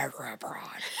never a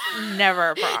prawn.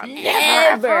 Never a prawn.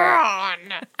 Never.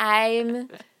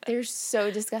 They're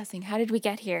so disgusting. How did we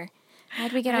get here? How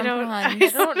did we get on prawns? I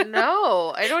don't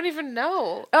know. I don't even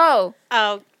know. Oh,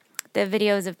 Oh, the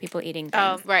videos of people eating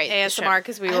things. Right, the ASMR shrimp.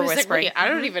 because we I were was like, whispering. wait, I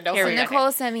don't even know. Here how we we go. got here.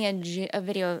 Nicole sent me a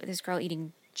video of this girl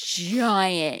eating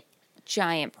giant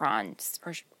prawns.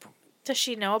 Does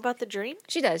she know about the dream?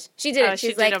 She does. She did Oh, it. she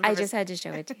She's did like, on I purpose. just had to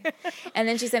show it to you. And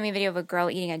then she sent me a video of a girl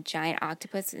eating a giant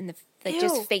octopus in the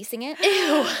just Ew. facing it.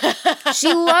 Ew.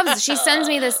 She sends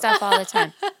me this stuff all the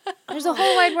time. There's a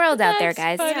whole wide world out there,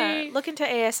 guys. funny. Yeah. Look into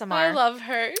ASMR. I love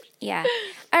her. Yeah.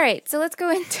 All right, so let's go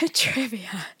into trivia.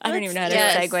 I don't even know how to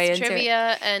segue into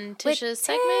trivia and Tisha's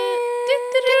segment.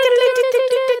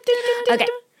 it. Okay.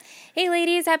 Hey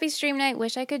ladies, happy stream night.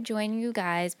 Wish I could join you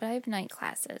guys, but I have night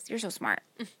classes. You're so smart.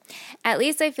 At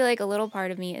least I feel like a little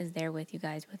part of me is there with you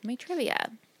guys with my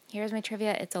trivia. Here's my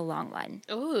trivia. It's a long one.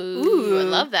 Ooh, I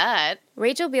love that.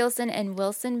 Rachel Bilson and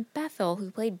Wilson Bethel,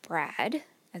 who played Brad,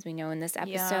 as we know in this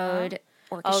episode,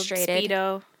 orchestrated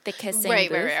Speedo. the kissing Right,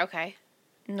 booth, okay.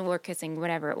 or kissing,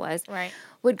 whatever it was, Right.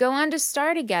 would go on to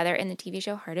star together in the TV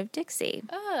show Heart of Dixie.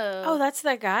 Oh, that's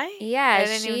that guy? Yeah, I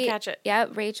didn't even catch it. Yeah,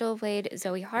 Rachel played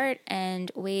Zoe Hart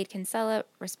and Wade Kinsella,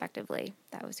 respectively.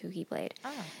 That was who he played.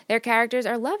 Oh. Their characters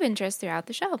are love interests throughout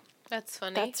the show. That's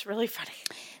funny. That's really funny.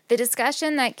 The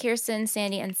discussion that Kirsten,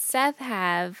 Sandy, and Seth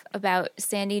have about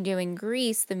Sandy doing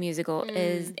Grease, the musical,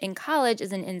 is in college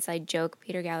is an inside joke.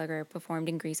 Peter Gallagher performed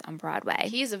in Grease on Broadway.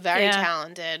 He's a very Yeah.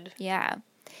 talented. Yeah.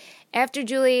 After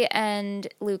Julie and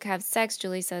Luke have sex,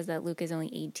 Julie says that Luke is only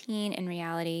 18. In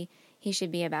reality, he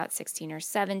should be about 16 or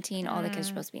 17. All the kids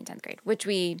are supposed to be in 10th grade, which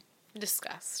we,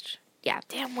 Disgust. yeah.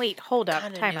 Damn, wait, hold up.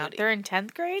 Time out. Continuity. They're in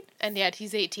 10th grade? And yet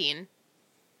he's 18.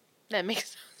 That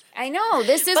makes I know.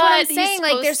 This is But what I'm he's saying.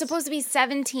 Like, they're supposed- supposed to be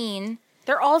 17.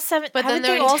 They're all seven. But then Haven't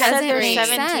they're they in all 10th said they're grade. Makes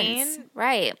 17? sense.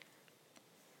 Right.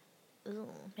 Ooh,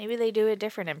 maybe they do it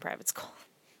different in private school.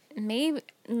 Maybe.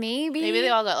 Maybe they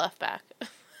all got left back.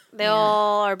 They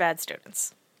all are bad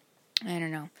students. I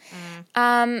don't know.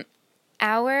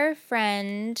 Our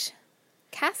friend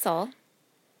Fassel,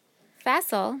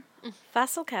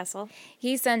 Fassel Castle.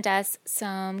 he sent us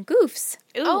some goofs.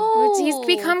 Ooh. He's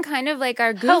become kind of like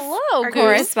our goof Hello, Goof.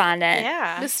 correspondent.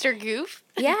 Yeah. Mr. Goof.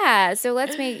 Yeah, so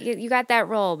let's make you got that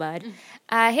role, bud.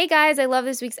 Hey guys, I love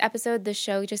this week's episode. The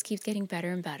show just keeps getting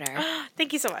better and better.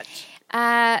 Thank you so much.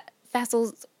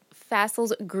 Fassel's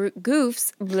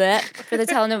goofs bleh, for the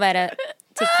telenovela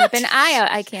to keep an eye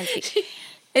out. I can't speak.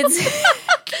 It's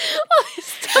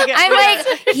I'm like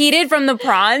heated from the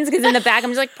prawns because in the back I'm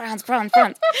just like prawns.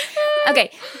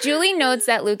 Okay, Julie notes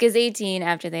that Luke is 18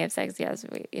 after they have sex. Yes,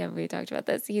 we talked about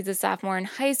this. He's a sophomore in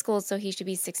high school, so he should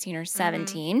be 16 or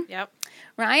 17. Yep.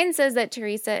 Ryan says that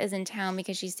Teresa is in town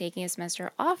because she's taking a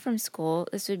semester off from school.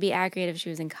 This would be accurate if she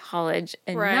was in college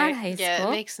and not Right. high Yeah, school.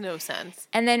 it makes no sense.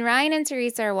 And then Ryan and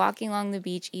Teresa are walking along the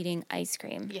beach eating ice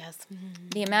cream. Yes.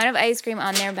 The amount of ice cream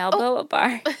on their Balboa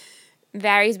bar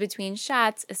varies between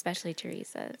shots, especially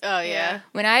Teresa's. Oh, yeah.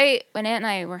 When Aunt and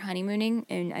I were honeymooning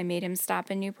and I made him stop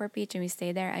in Newport Beach and we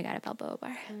stayed there, I got a Balboa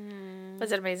bar.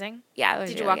 Was it amazing? Yeah, it was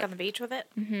Did you really walk good. on the beach with it?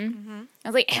 I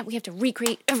was like, we have to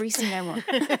recreate every scene I want.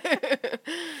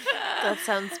 That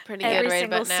sounds pretty Every good right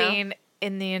single about now. scene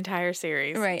in the entire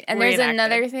series. Right. And there's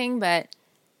another thing, but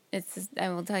I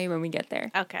will tell you when we get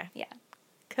there. Okay. Yeah.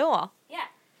 Cool. Yeah.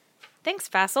 Thanks,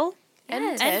 Fassel.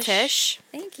 Yes. And Tish.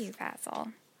 Thank you,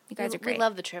 Fassel. You guys are We great.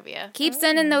 love the trivia. Keep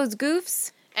sending those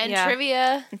goofs. And Yeah.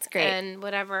 trivia. It's great. And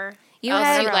whatever You else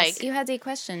had you like. you had a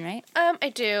question, right? I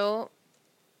do.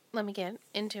 Let me get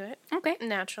into it. Okay.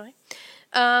 Naturally.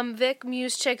 Vic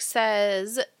Musechick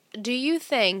says, do you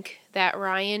think that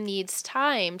Ryan needs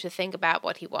time to think about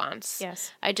what he wants?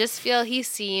 Yes. I just feel he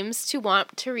seems to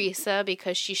want Teresa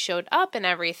because she showed up and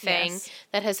everything Yes.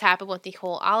 that has happened with the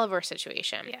whole Oliver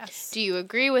situation. Yes. Do you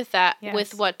agree with that, Yes.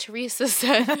 with what Teresa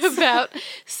said about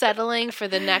settling for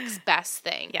the next best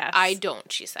thing? Yes. I don't,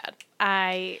 she said.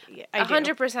 I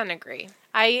 100% agree.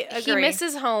 I agree. He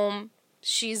misses home.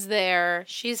 She's there.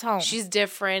 She's home. She's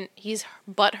different. He's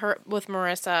butthurt with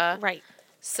Marissa. right.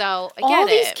 So, I All get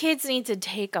these it. kids need to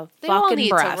take a They all fucking need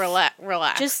breath. to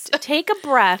relax. Just take a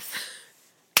breath.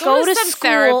 Go to some school.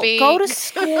 therapy. Go to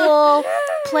school.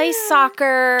 Play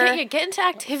soccer. get into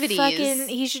activities. Fucking,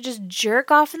 he should just jerk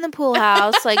off in the pool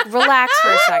house. Like, relax for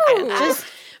a second. Just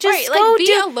right, go like,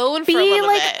 be alone for a be little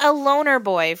like bit. a loner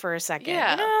boy for a second.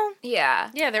 Yeah. You know? Yeah.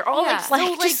 Yeah, they're all Yeah. like so Like,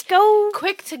 like just go.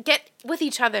 quick to get with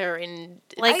each other and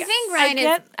Like, I think I Ryan is.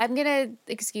 get- I'm gonna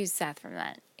excuse Seth from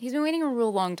that. He's been waiting a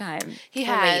real long time. He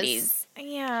for has. ladies.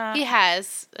 Yeah. he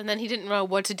has, and then he didn't know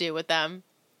what to do with them,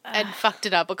 and fucked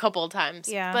it up a couple of times.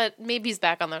 Yeah. but maybe he's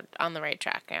back on the right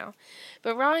track now.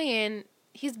 But Ryan,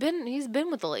 he's been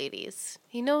with the ladies.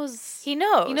 He knows He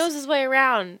knows. his way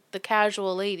around the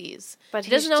casual ladies. But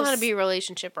He doesn't he's know how to just- be a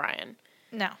relationship Ryan.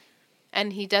 No.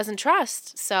 And he doesn't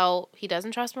trust. So he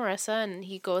doesn't trust Marissa, and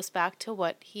he goes back to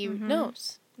what he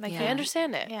knows. Like, I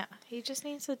understand it. Yeah. He just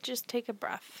needs to just take a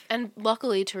breath. And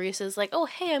luckily, Teresa's like, "Oh,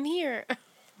 hey, I'm here."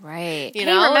 Right. You Hey,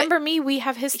 know, remember me? We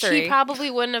have history. He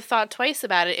probably wouldn't have thought twice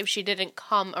about it if she didn't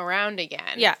come around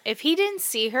again. Yeah, if he didn't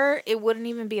see her, it wouldn't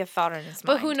even be a thought in his mind.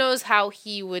 But who knows how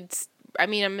he would. I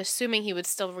mean, I'm assuming he would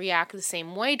still react the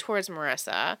same way towards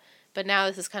Marissa. But now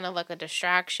this is kind of like a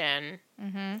distraction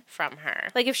from her.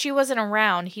 Like, if she wasn't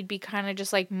around, he'd be kind of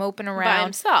just like moping By around,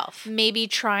 himself. maybe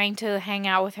trying to hang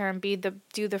out with her and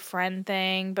do the friend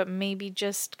thing, but maybe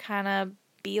just kind of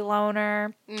be a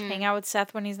loner, hang out with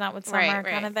Seth when he's not with Summer, Right,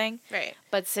 kind of thing. Right.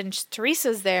 But since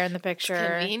Teresa's there in the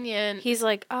picture, Convenient. he's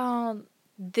like, oh,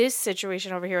 this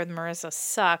situation over here with Marissa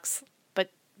sucks, but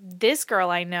this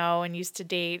girl I know and used to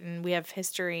date and we have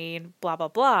history and blah, blah,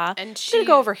 blah. And I'm she- going to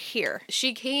go over here.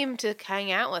 She came to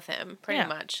hang out with him, pretty Yeah.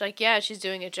 much. Like, yeah, she's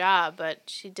doing a job, but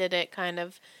she did it kind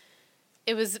of.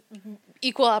 It was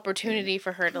equal opportunity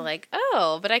for her to, like,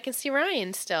 oh, but I can see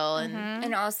Ryan still. And,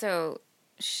 And also,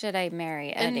 should I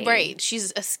marry Eddie? and right,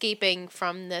 she's escaping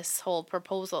from this whole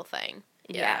proposal thing.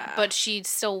 Yeah. But she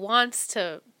still wants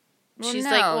to. Well, she's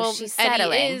no, like, well, she's Eddie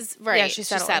settling. is. Right, Yeah, she's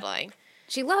she's settling.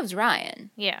 She loves Ryan.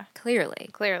 Yeah. Clearly.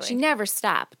 Clearly. She never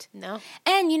stopped. No.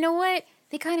 And you know what?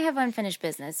 They kind of have unfinished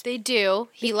business. They do.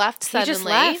 He left He suddenly. just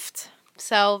left.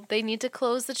 So they need to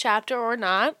close the chapter or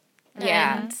not.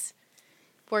 Yeah. And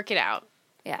work it out.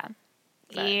 Yeah.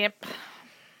 Yep.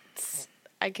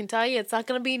 I can tell you it's not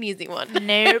going to be an easy one.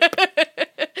 Nope.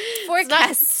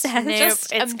 Forecast says.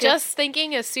 Nope. I'm just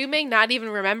thinking, assuming, not even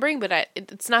remembering, but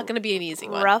it's not going to be an easy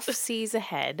one. Rough seas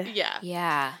ahead. Yeah.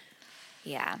 Yeah.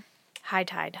 Yeah. High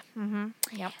tide. Mm-hmm.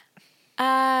 Yep.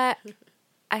 I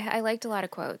liked a lot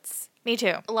of quotes. Me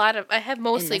too. I have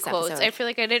mostly this quotes. episode. I feel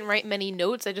like I didn't write many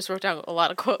notes. I just wrote down a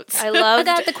lot of quotes. I loved.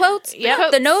 I got the quotes.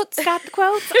 Yep. The notes. Got the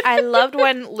quotes. I loved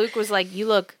when Luke was like, "You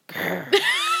look."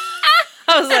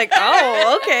 I was like,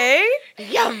 "Oh, okay."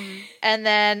 Yum. And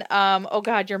then, oh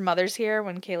God, your mother's here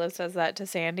when Caleb says that to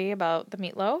Sandy about the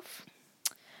meatloaf.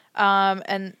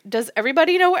 And does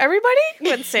everybody know everybody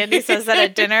when Sandy says that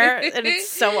at dinner? And it's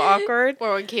so awkward.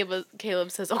 Or when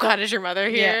Caleb says, "Oh God, is your mother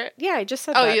here?" Yeah, I just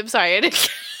said Oh, that. I'm sorry. I didn't.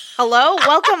 Hello,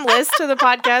 welcome Liz to the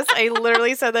podcast. I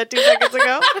literally said that 2 seconds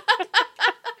ago.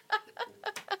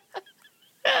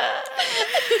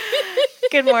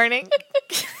 Good morning.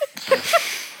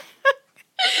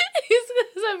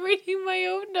 Because I'm reading my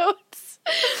own notes.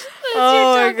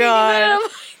 Oh my God.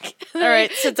 All All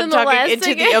right, since I'm talking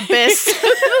into the abyss.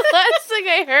 the last thing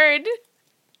I heard,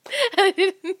 I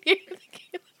didn't hear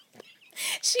the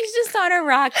She's just on a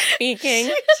rock speaking.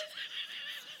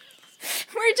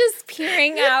 We're just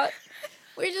peering out.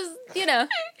 We're just, Oh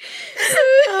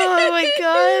my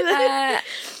God.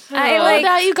 I Well, like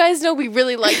now you guys know we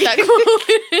really like that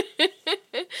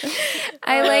quote.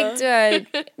 I liked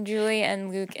Julie and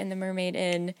Luke in the Mermaid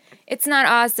Inn. It's not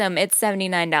awesome. It's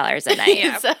 $79 a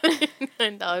night.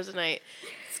 $79 a night.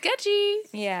 Sketchy.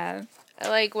 Yeah. I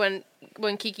like when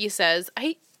Kiki says,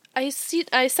 I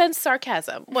sense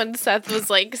sarcasm when Seth was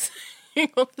like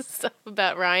saying all this stuff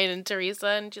about Ryan and Teresa,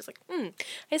 and she's like,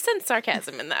 I sense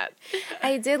sarcasm in that.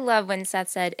 I did love when Seth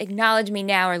said, "Acknowledge me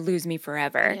now or lose me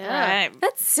forever." Yeah. Right.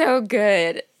 That's so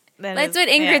good. That That's is- what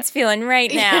Ingrid's feeling right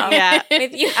now. Yeah.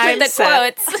 With you I'm with the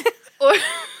set. quotes.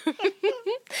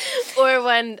 Or Or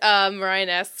when Ryan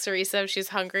asks Teresa if she's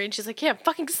hungry, and she's like, "Yeah, I'm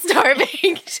fucking starving."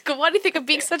 She's like, "Why do you think I'm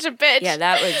being such a bitch?" Yeah,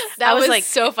 that was that was like,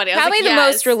 so funny. I was probably like, the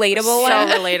most relatable So one.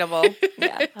 relatable.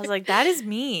 Yeah. I was like, that is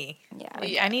me. Yeah.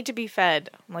 Like, I need to be fed.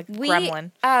 I'm like We,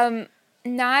 gremlin.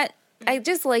 I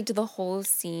just liked the whole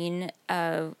scene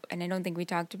of, and I don't think we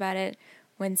talked about it,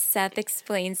 when Seth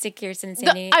explains to Kirsten and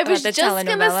Sandy I about was the just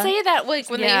telenovela. gonna say that, like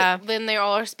Yeah. when they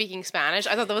all are speaking Spanish,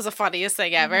 I thought that was the funniest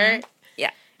thing ever.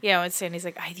 Yeah, when Sandy's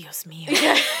like, ay, Dios mío.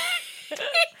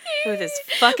 With his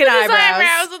fucking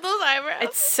eyebrows. With those eyebrows.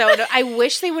 It's so. I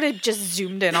wish they would have just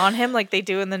zoomed in on him like they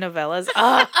do in the novellas.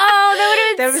 Oh,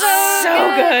 that would That was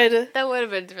so good. That would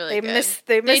have been really They good. missed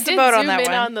the They did boat on zoom that in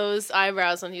one. on those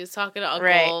eyebrows when he was talking to Uncle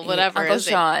Right. whatever. Uncle his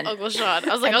name- Sean. Uncle Sean.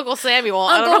 I was like Uncle Samuel.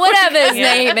 I don't Uncle know what whatever his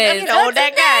name is. You know,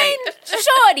 that guy.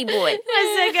 Shorty boy. That's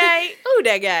that guy. Who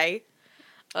that guy?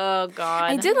 Oh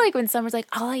God. I did like when Summer's like,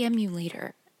 I'll IM you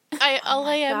later. I'll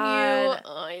IM you. God.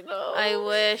 I know. I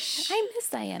wish. I miss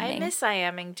IMing. I miss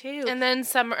IMing too. And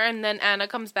then Anna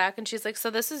comes back and she's like, "So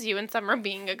this is you and Summer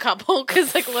being a couple?"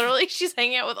 Because like literally she's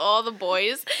hanging out with all the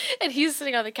boys, and he's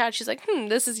sitting on the couch. She's like,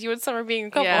 "This is you and Summer being a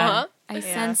couple, Yeah. huh?" I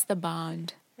sense the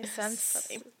bond. It's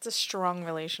a strong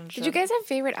relationship. Did you guys have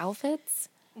favorite outfits?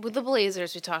 With the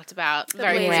blazers we talked about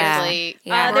very blazers. briefly.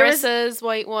 Yeah. There was- Marissa's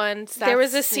white one. There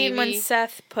was a Seth's scene navy, when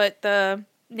Seth put the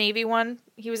navy one.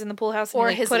 He was in the pool house and or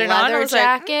he, like, his put it on. I leather was like,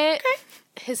 jacket.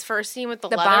 His first scene with the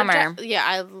leather bomber. Yeah,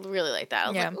 I really like that. I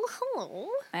was Yeah. like, "Oh, hello."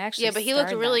 I actually Yeah, but he looked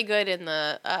starred really that. good in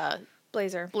the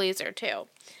blazer. blazer too.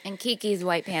 And Kiki's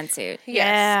white pantsuit. Yes.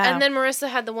 Yeah. And then Marissa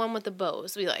had the one with the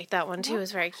bows. We liked that one too. It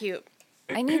was very cute.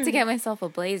 I need to get myself a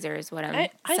blazer is what I'm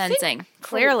I sensing. think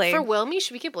Clearly. For Wilmy,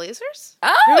 should we get blazers?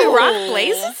 Oh! rock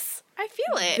blazers? I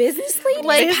feel it. Business lady?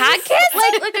 Like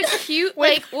podcast? like a cute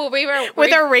we were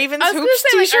With our Ravens I was hoops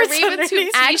gonna say, like, t-shirts our Ravens underneath.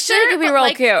 hoops Actually, it could be but, real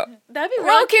like, cute. That'd be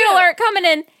Real cute alert coming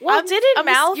in. Well, didn't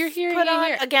Mouth you're here, put you're on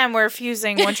here. again? We're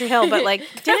fusing One Tree Hill, but like,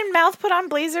 didn't Mouth put on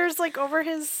blazers like over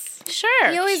his Sure.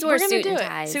 He always We're wore gonna suit do and it.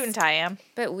 ties. suit and tie? Yeah,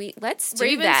 But let's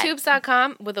do that.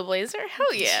 Ravenshoops.com with a blazer?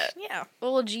 Hell yeah. yeah.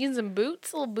 Little jeans and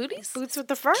boots, little booties. Boots with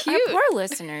the fur. Our poor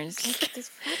listeners.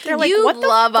 They're like, You what the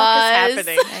love fuck us. is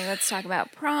happening? Like, let's talk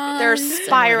about prawns. They're and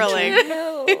spiraling.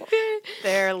 Montreal.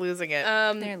 They're losing it.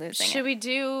 They're losing Should it. we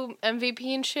do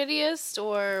MVP and shittiest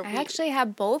or I actually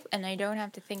have both, and I don't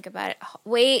have to think about it.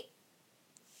 Wait,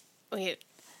 wait.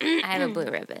 I have a blue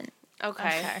ribbon.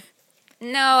 Okay.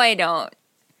 No, I don't.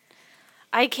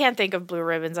 I can't think of blue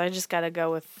ribbons. I just gotta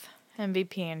go with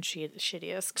MVP and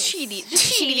shittiest. 'cause-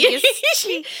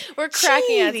 Cheaties. We're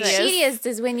cracking at Cheaties. this. Cheesiest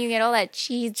is when you get all that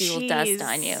cheese doodle dust Cheese.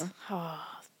 on you. Oh,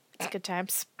 it's good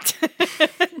times.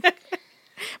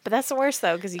 But that's the worst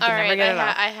though, because you All can never right, get it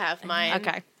off. I have mine.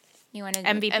 Okay. You want to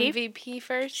MVP? MVP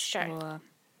first? Sure. Sure.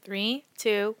 3,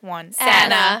 2, 1.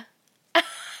 Anna.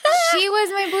 She was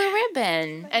my blue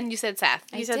ribbon. And you said Seth.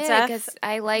 I said did Seth? because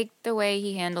I liked the way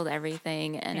he handled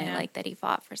everything, and I Yeah. liked that he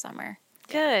fought for Summer.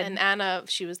 Good. And Anna,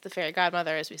 she was the fairy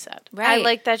godmother, as we said. I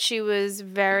like that she was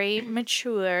very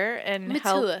mature and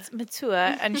helped mature,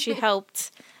 and she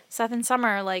helped Seth and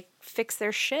Summer like fix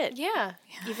their shit. Yeah.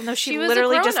 Even though she She was a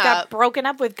literally just got grown-up. broken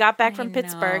up with, got back from I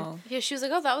Pittsburgh. know. Yeah, she was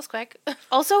like, oh, that was quick.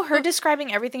 Also, her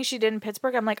describing everything she did in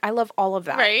Pittsburgh, I'm like, I love all of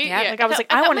that. Right? Yeah. Like I was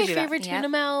like, I got want to my do that. favorite Yeah. tuna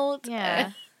melt.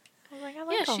 Yeah. I was like, I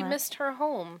like Yeah, all she that. missed her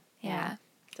home. Yeah.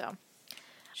 So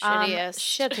Shittiest.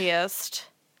 shittiest.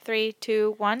 3,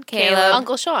 2, 1. Caleb.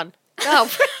 Uncle Sean.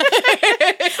 Oh,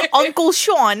 Uncle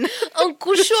Sean.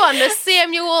 Uncle Sean, the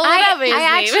Samuel, I whatever his name.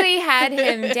 actually had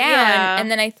him down, Yeah. and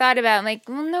then I thought about it, I'm like,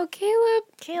 well, no, Caleb.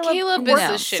 Caleb No. is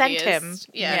the sent shittiest. him.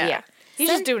 Yeah. He's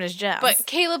just doing his job. But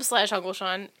Caleb / Uncle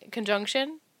Sean,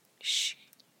 conjunction,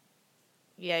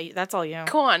 yeah, that's all you know.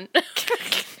 con.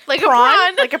 Like Prawn? a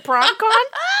prawn. Like a prawn con?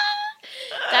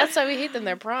 That's why we hate them.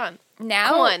 They're prawn.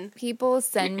 Now Corn. people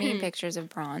send me pictures of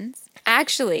prawns.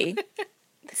 Actually,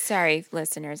 sorry,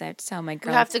 listeners, I have to tell my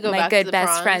have to go my back to good the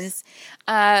best prawns.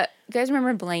 friends. You guys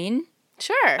remember Blaine?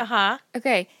 Sure. Uh-huh.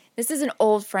 Okay, this is an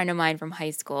old friend of mine from high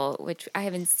school, which I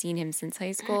haven't seen him since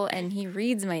high school, and he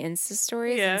reads my Insta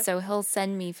stories, Yeah. and so he'll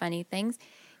send me funny things.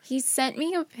 He sent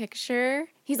me a picture.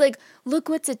 He's like, look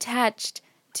what's attached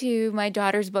to my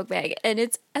daughter's book bag, and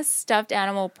it's a stuffed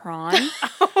animal prawn.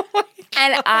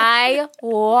 And I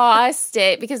lost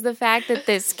it because the fact that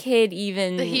this kid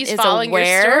even He's is following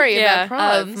aware your story Yeah. about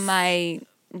prawns. of my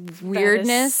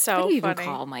weirdness. so what do you even funny.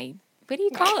 call my? What do you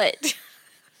call it?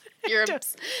 Your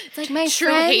It's like my true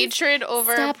friend hatred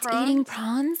over stopped prawns. eating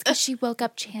prawns because she woke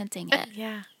up chanting it.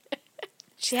 Yeah.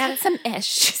 She had some ish.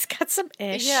 She's got some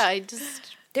ish. Yeah, I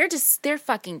just. They're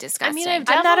fucking disgusting. I mean, I've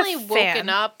I'm not a definitely fan. woken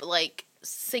up like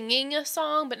singing a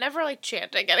song, but never like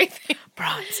chanting anything.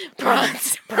 Bronze.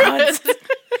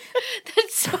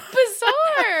 That's so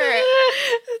bizarre.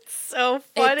 It's so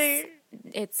funny.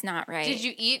 It's not right. Did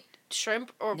you eat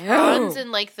shrimp or No. prawns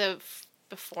in like the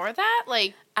before that?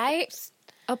 Like A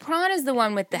prawn is the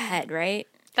one with the head, right?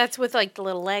 That's with like the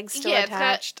little legs still Yeah, it's got-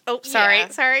 attached. Sorry. yeah.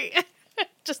 Sorry.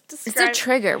 Just It's describe a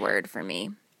trigger word for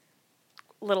me.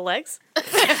 little legs.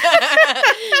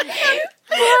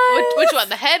 which one?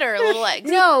 The head or little legs?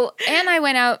 No, and I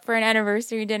went out for an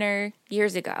anniversary dinner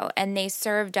years ago, and they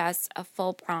served us a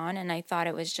full prawn, and I thought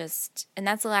it was just, and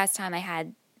that's the last time I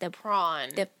had Prawn.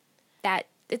 that.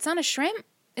 It's not a shrimp.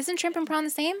 Isn't shrimp and prawn the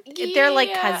same? They're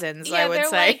like cousins, I would they're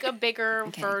say. like a bigger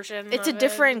version. It's a of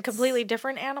different, it. completely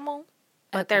different animal,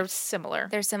 but Okay. they're similar.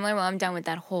 They're similar. Well, I'm done with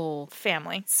that whole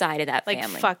Family. side of that Like,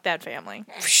 family. fuck that family.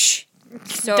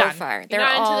 So Done. far, You're they're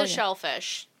not all. into the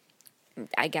shellfish.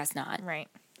 I guess not. Right.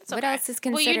 It's What okay. else is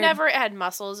Well, considered? you never had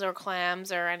mussels or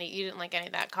clams or any. You didn't like any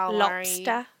of that calamari.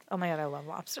 Lobster. Oh my god, I love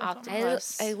lobster.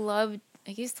 Octopus. I loved.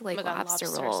 I used to like Oh my God, lobster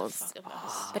lobster's rolls, fucking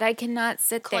best. but I cannot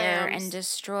sit there Clams. and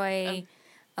destroy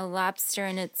a lobster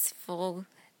in its full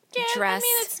Yeah, dress. I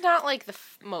mean, it's not like the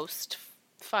most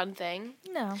fun thing.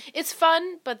 No. It's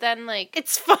fun, but then like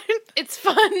It's fun. it's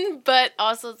fun, but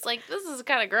also it's like this is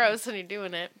kind of gross when you're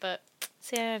doing it. But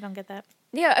See, I don't get that.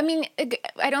 Yeah, I mean,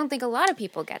 I don't think a lot of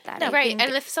people get that. I right, think-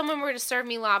 and if someone were to serve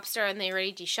me lobster and they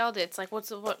already deshelled it, it's like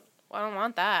what? I don't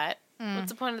want that.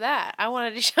 What's the point of that? I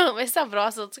want to deshell it myself, but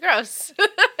also it's gross.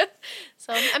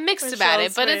 So I'm mixed about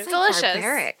it, but it's delicious.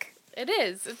 barbaric. It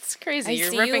is. It's crazy. I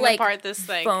You're see ripping you, like, apart this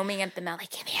thing. Foaming at the mouth,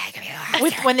 like give me lobster.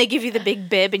 With when they give you the big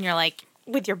bib and you're like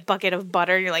with your bucket of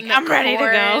butter, you're like, The I'm ready to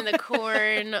corn, go. The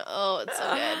corn. Oh, it's so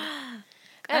good.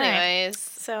 All right. Anyways.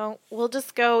 So we'll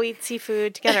just go eat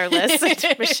seafood to get our list.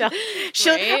 Michelle,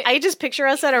 Right? I just picture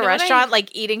us at a You know what restaurant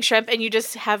like eating shrimp, and you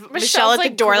just have Michelle Michelle's, at the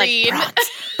like, door green. like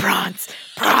prawns.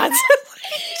 Her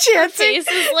Chanting. face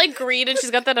is like green and she's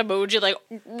got that emoji like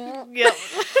Yep.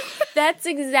 That's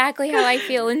exactly how I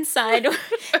feel inside.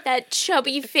 That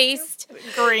chubby faced.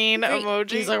 Green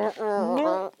emoji. he's like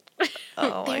oh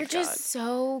my They're god. just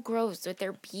so gross with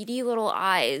their beady little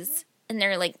eyes, and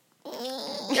they're like.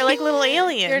 They're like little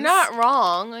aliens. you're not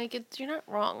wrong. Like you're not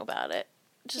wrong about it.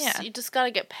 Yeah. You just got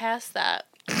to get past that.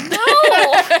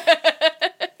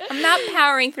 I'm not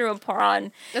powering through a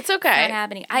prawn. It's okay. Not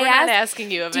happening. We're not asking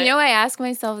you of Do it. you know I ask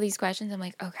myself these questions? I'm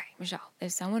like, okay, Michelle,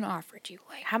 if someone offered you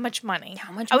like How much money?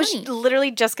 How much I was money?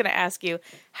 literally just going to ask you,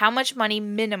 how much money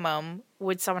minimum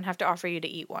would someone have to offer you to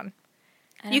eat one?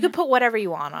 You could put whatever you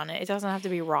want on it. It doesn't have to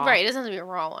be raw. Right, it doesn't have to be a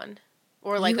raw one.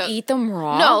 Or like you a eat them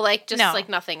raw? No, like just No. like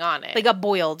nothing on it. Like a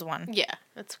boiled one. yeah,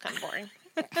 that's kind of boring.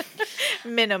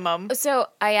 Minimum. So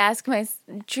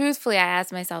truthfully, I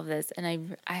asked myself this, and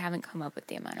I haven't come up with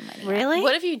the amount of money. yet. Really?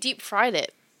 What if you deep fried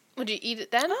it? Would you eat it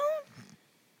then?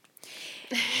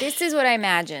 This is what I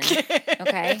imagine.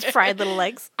 Okay, Fried little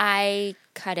legs. I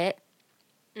cut it,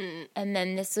 and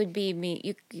then this would be me.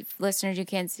 You listeners, you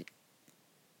can't see.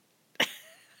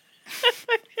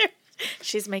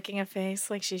 She's making a face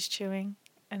like she's chewing,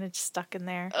 and it's stuck in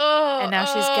there. Oh, And now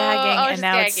she's gagging, and she's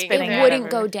now it's gagging. spitting It out wouldn't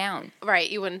everywhere. go down, Right,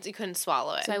 you couldn't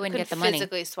swallow it. so I wouldn't get the couldn't money.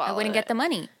 physically swallow I wouldn't it. get the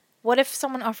money. What if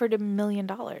someone offered $1 million?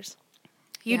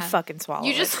 You'd Yeah. fucking swallow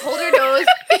You it. just hold your nose.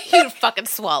 You'd fucking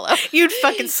swallow. You'd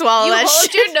fucking swallow You that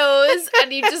hold shit. your nose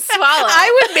and you just swallow.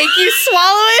 I would make you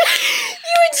swallow it.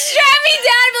 You would strap me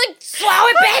down and be like, swallow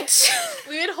it, bitch.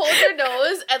 We would hold your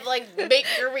nose and like make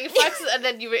your reflexes, and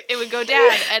then it would go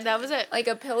down, and that was it. Like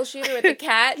a pill shooter with a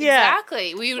cat. Yeah.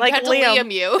 Exactly. We would Like have to Liam.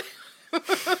 Liam you with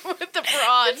the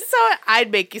prawn. So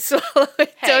I'd make you swallow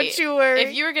it. Hey, Don't you worry.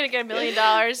 If you were gonna get $1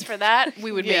 million for that,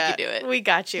 we would make you do it. We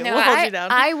got you. No, we'll hold you down.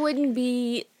 I wouldn't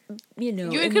be, You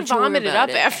immature could vomit it about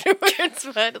up afterwards,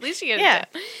 but at least you get Yeah. it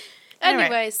done. All right.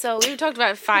 Anyway, so we talked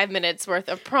about 5 minutes worth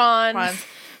of prawns. Prawns.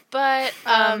 But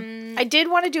I did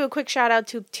want to do a quick shout out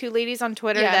to two ladies on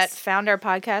Twitter Yes. that found our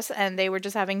podcast, and they were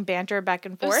just having banter back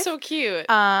and it was forth. so cute.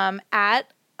 At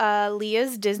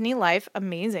Leah's Disney Life,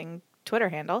 amazing Twitter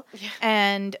handle,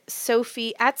 and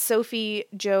Sophie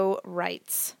Joe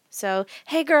Writes. So,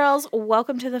 hey girls,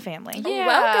 welcome to the family. Yeah.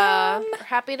 welcome. We're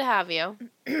happy to have you.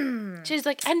 She's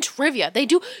like, and trivia. They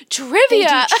do trivia. They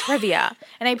do trivia,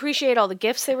 and I appreciate all the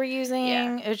gifts they were using.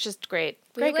 Yeah. It was just great.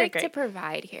 We Great, like great, to great.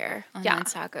 provide here on Yeah.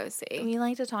 Non-Talk OC. We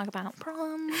like to talk about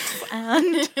proms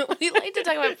and We like to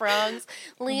talk about prongs,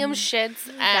 Liam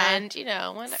shits, and,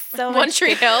 So One much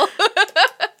Tree Hill.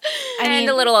 And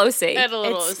a little OC. And a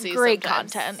little it's OC great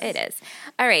sometimes. content. It is.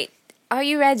 All right. Are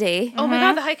you ready? Oh my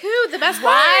god, the haiku, the best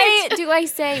Why part. do I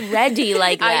say ready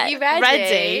like that? Are you ready?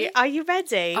 ready. Are you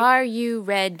ready? Are you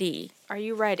ready? Are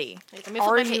you ready? Wait, let me Are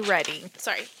flip my you page. ready?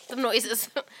 Sorry, the noises.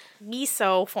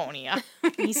 Misophonia.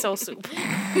 Miso soup.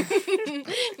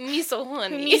 Miso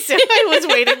honey. Miso. I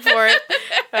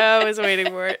was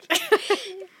waiting for it.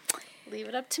 Leave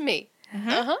it up to me.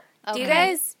 Do you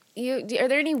guys, are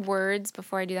there any words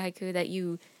before I do the haiku that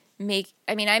you make?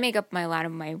 I mean, I make up a lot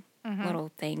of my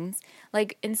little things.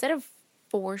 Like, instead of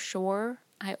for sure,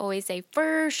 I always say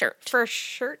for shirt. For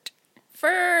shirt.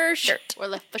 For shirt. Or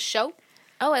like for show.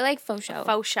 Oh, I like faux show.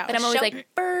 Faux show. But I'm always Show. like,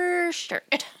 for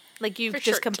shirt. Like you've For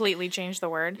just shirt. completely changed the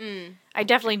word. I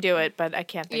definitely do it, but I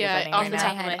can't think Yeah, of any off right the now.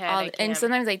 top of my head, I and can't.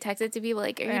 sometimes I text it to people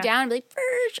like, are you Yeah. down? I'm like, for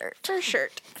shirt. For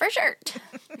shirt. For shirt.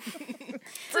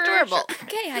 It's adorable.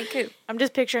 Okay, haiku. I'm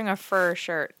just picturing a fur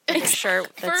shirt. A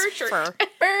shirt that's Fur shirt. fur.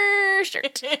 For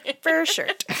shirt. Fur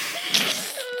shirt.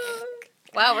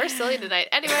 Wow, we're silly tonight.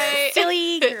 Anyway.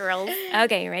 Silly girls.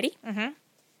 Okay, you ready?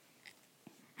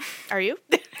 Are you?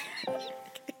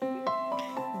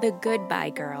 The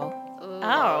goodbye girl.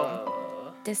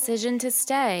 Oh. Decision to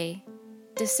stay.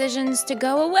 Decisions to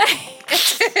go away.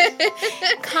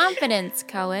 Confidence,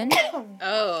 Cohen.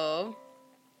 Oh.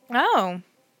 Oh.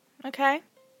 Okay.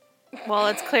 Well,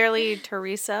 it's clearly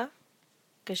Teresa.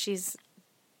 Because she's...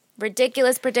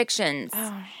 Ridiculous predictions.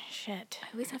 Oh, shit. I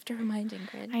always have to remind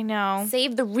Ingrid. I know.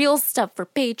 Save the real stuff for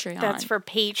Patreon. That's for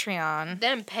Patreon.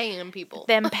 Them paying people.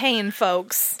 Them paying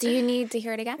folks. Do you need to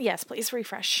hear it again? Yes, please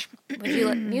refresh. Would you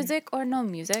like music or no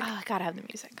music? Oh, I gotta have the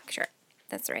music. Sure.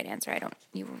 That's the right answer.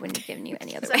 You wouldn't have given you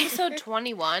any other It's way. episode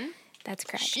 21. That's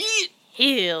correct.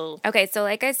 Heal. Okay, so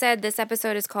like I said, this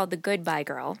episode is called The Goodbye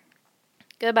Girl.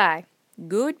 Goodbye.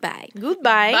 Goodbye.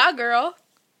 Goodbye. Bye, girl.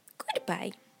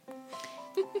 Goodbye.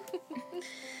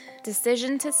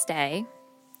 Decision to stay.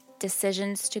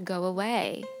 Decisions to go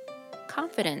away.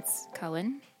 Confidence,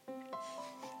 Cohen.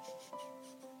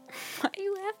 Why are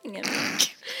you laughing at me?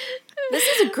 This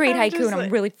is a great haiku, and I'm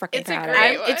really freaking It's a proud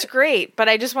great- of it. It's great, but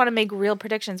I just want to make real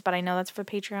predictions, but I know that's for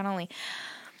Patreon only.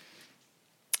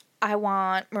 I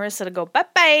want Marissa to go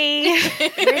bye-bye.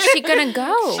 Where's she gonna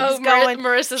go? Oh, going-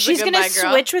 Marissa's She's the going to goodbye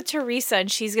girl. switch with Teresa,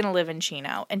 and she's going to live in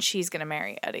Chino, and she's going to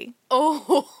marry Eddie.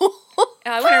 Oh.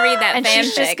 I want to read that And fanfic.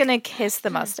 she's just going to kiss the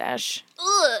mustache.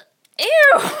 Ugh.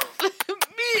 Ew!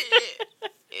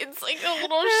 It's like a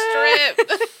little strip.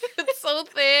 It's so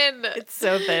thin. It's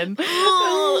so thin.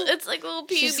 It's like a little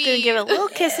PB. She's going to give it little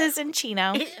kisses in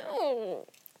Chino. Ew.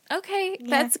 Okay,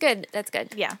 that's good. That's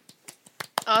good. Yeah.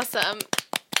 Awesome.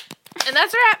 And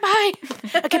that's a wrap. Bye.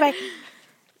 Okay, bye.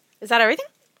 Is that everything?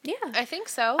 Yeah. I think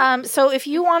so. So if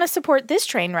you want to support this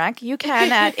train wreck, you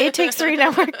can at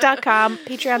ittakes3network.com,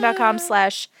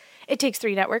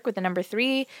 patreon.com/ittakes3network with the number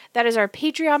 3. That is our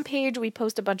Patreon page. We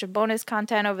post a bunch of bonus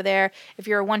content over there. If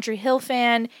you're a One Tree Hill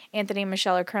fan, Anthony and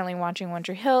Michelle are currently watching One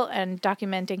Tree Hill and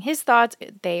documenting his thoughts.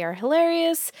 They are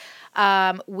hilarious.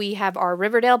 We have our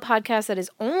Riverdale podcast that is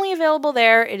only available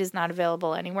there. It is not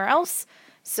available anywhere else.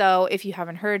 So if you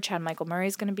haven't heard, Chad Michael Murray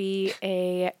is going to be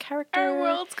a character. Our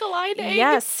worlds colliding.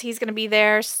 Yes, he's going to be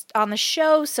there on the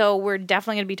show, so we're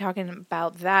definitely going to be talking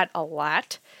about that a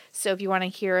lot. So if you want to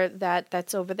hear that,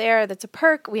 that's over there. That's a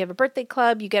perk. We have a birthday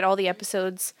club. You get all the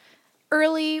episodes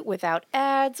early without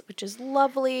ads, which is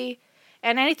lovely.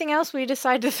 And anything else we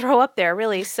decide to throw up there,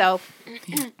 really. So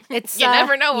it's You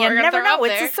never know what you we're gonna never throw know.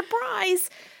 up It's there. a surprise.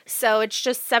 So it's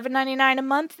just $7.99 a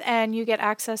month, and you get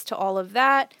access to all of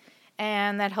that.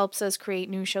 And that helps us create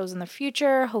new shows in the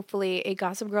future. Hopefully, a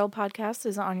Gossip Girl podcast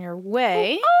is on your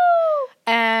way.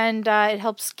 And it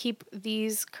helps keep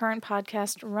these current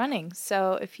podcasts running.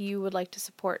 So if you would like to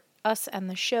support us and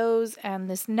the shows and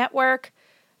this network,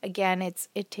 again, it's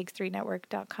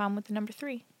ittakes3network.com with the number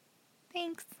 3.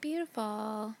 Thanks.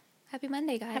 Beautiful. Happy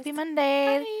Monday, guys. Happy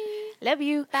Monday. Bye. Love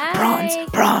you. Bye.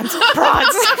 Bronze.